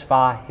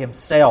satisfy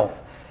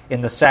Himself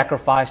in the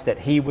sacrifice that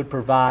He would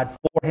provide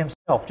for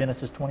Himself,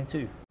 Genesis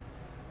 22.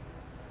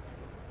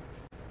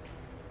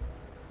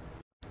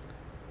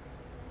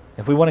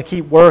 If we want to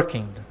keep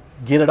working,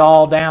 get it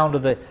all down to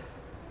the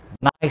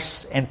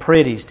nice and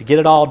pretties, to get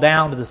it all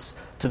down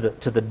to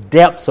the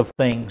depths of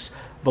things,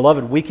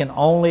 beloved, we can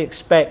only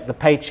expect the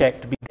paycheck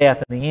to be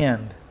death in the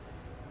end.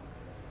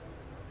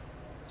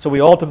 So we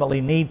ultimately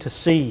need to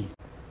see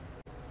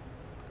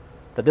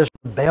that this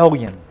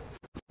rebellion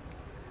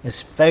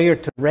is failure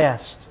to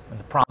rest in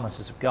the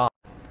promises of God.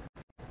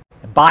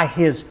 And by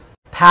His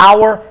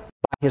power,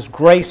 by His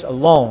grace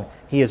alone,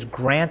 He has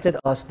granted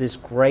us this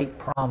great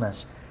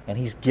promise. And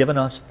He's given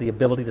us the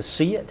ability to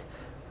see it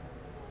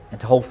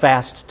and to hold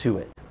fast to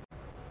it.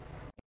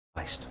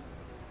 Christ.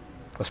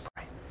 Let's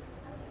pray.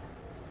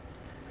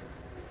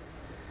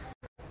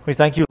 We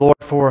thank You, Lord,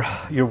 for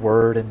Your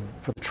word and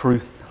for the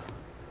truth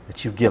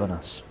that You've given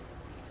us.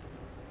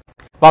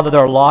 Father,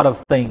 there are a lot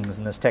of things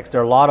in this text. There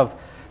are a lot of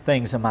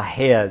things in my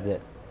head that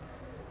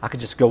I could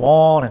just go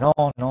on and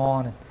on and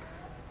on.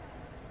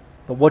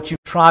 But what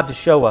You've tried to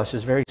show us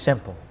is very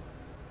simple.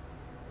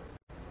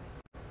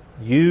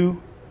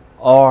 You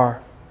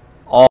are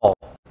all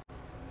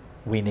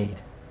we need.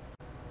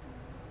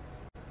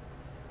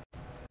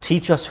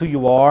 Teach us who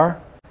You are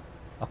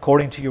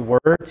according to Your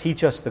word.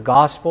 Teach us the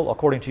gospel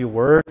according to Your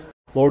word.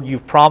 Lord,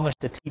 You've promised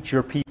to teach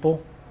Your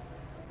people.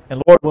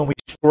 And Lord, when we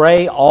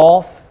stray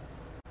off,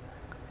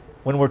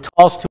 when we're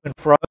tossed to and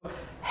fro,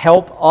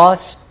 help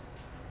us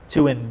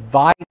to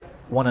invite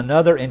one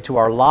another into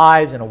our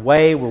lives in a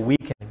way where we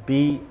can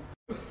be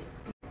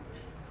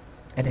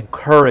an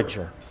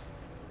encourager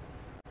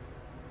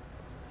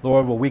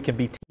Lord, where we can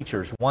be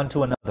teachers one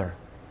to another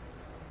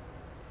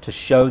to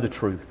show the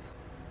truth.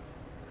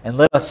 And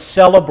let us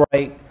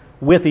celebrate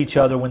with each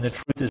other when the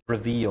truth is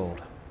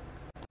revealed.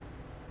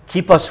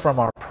 Keep us from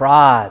our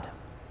pride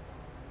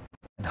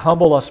and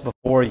humble us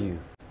before you,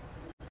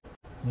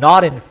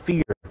 not in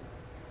fear,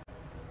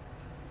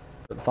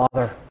 but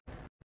Father,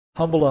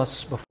 humble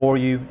us before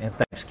you in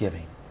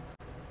thanksgiving.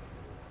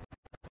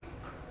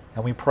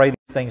 And we pray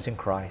these things in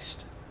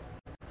Christ.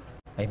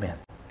 Amen.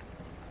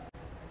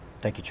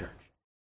 Thank you, church.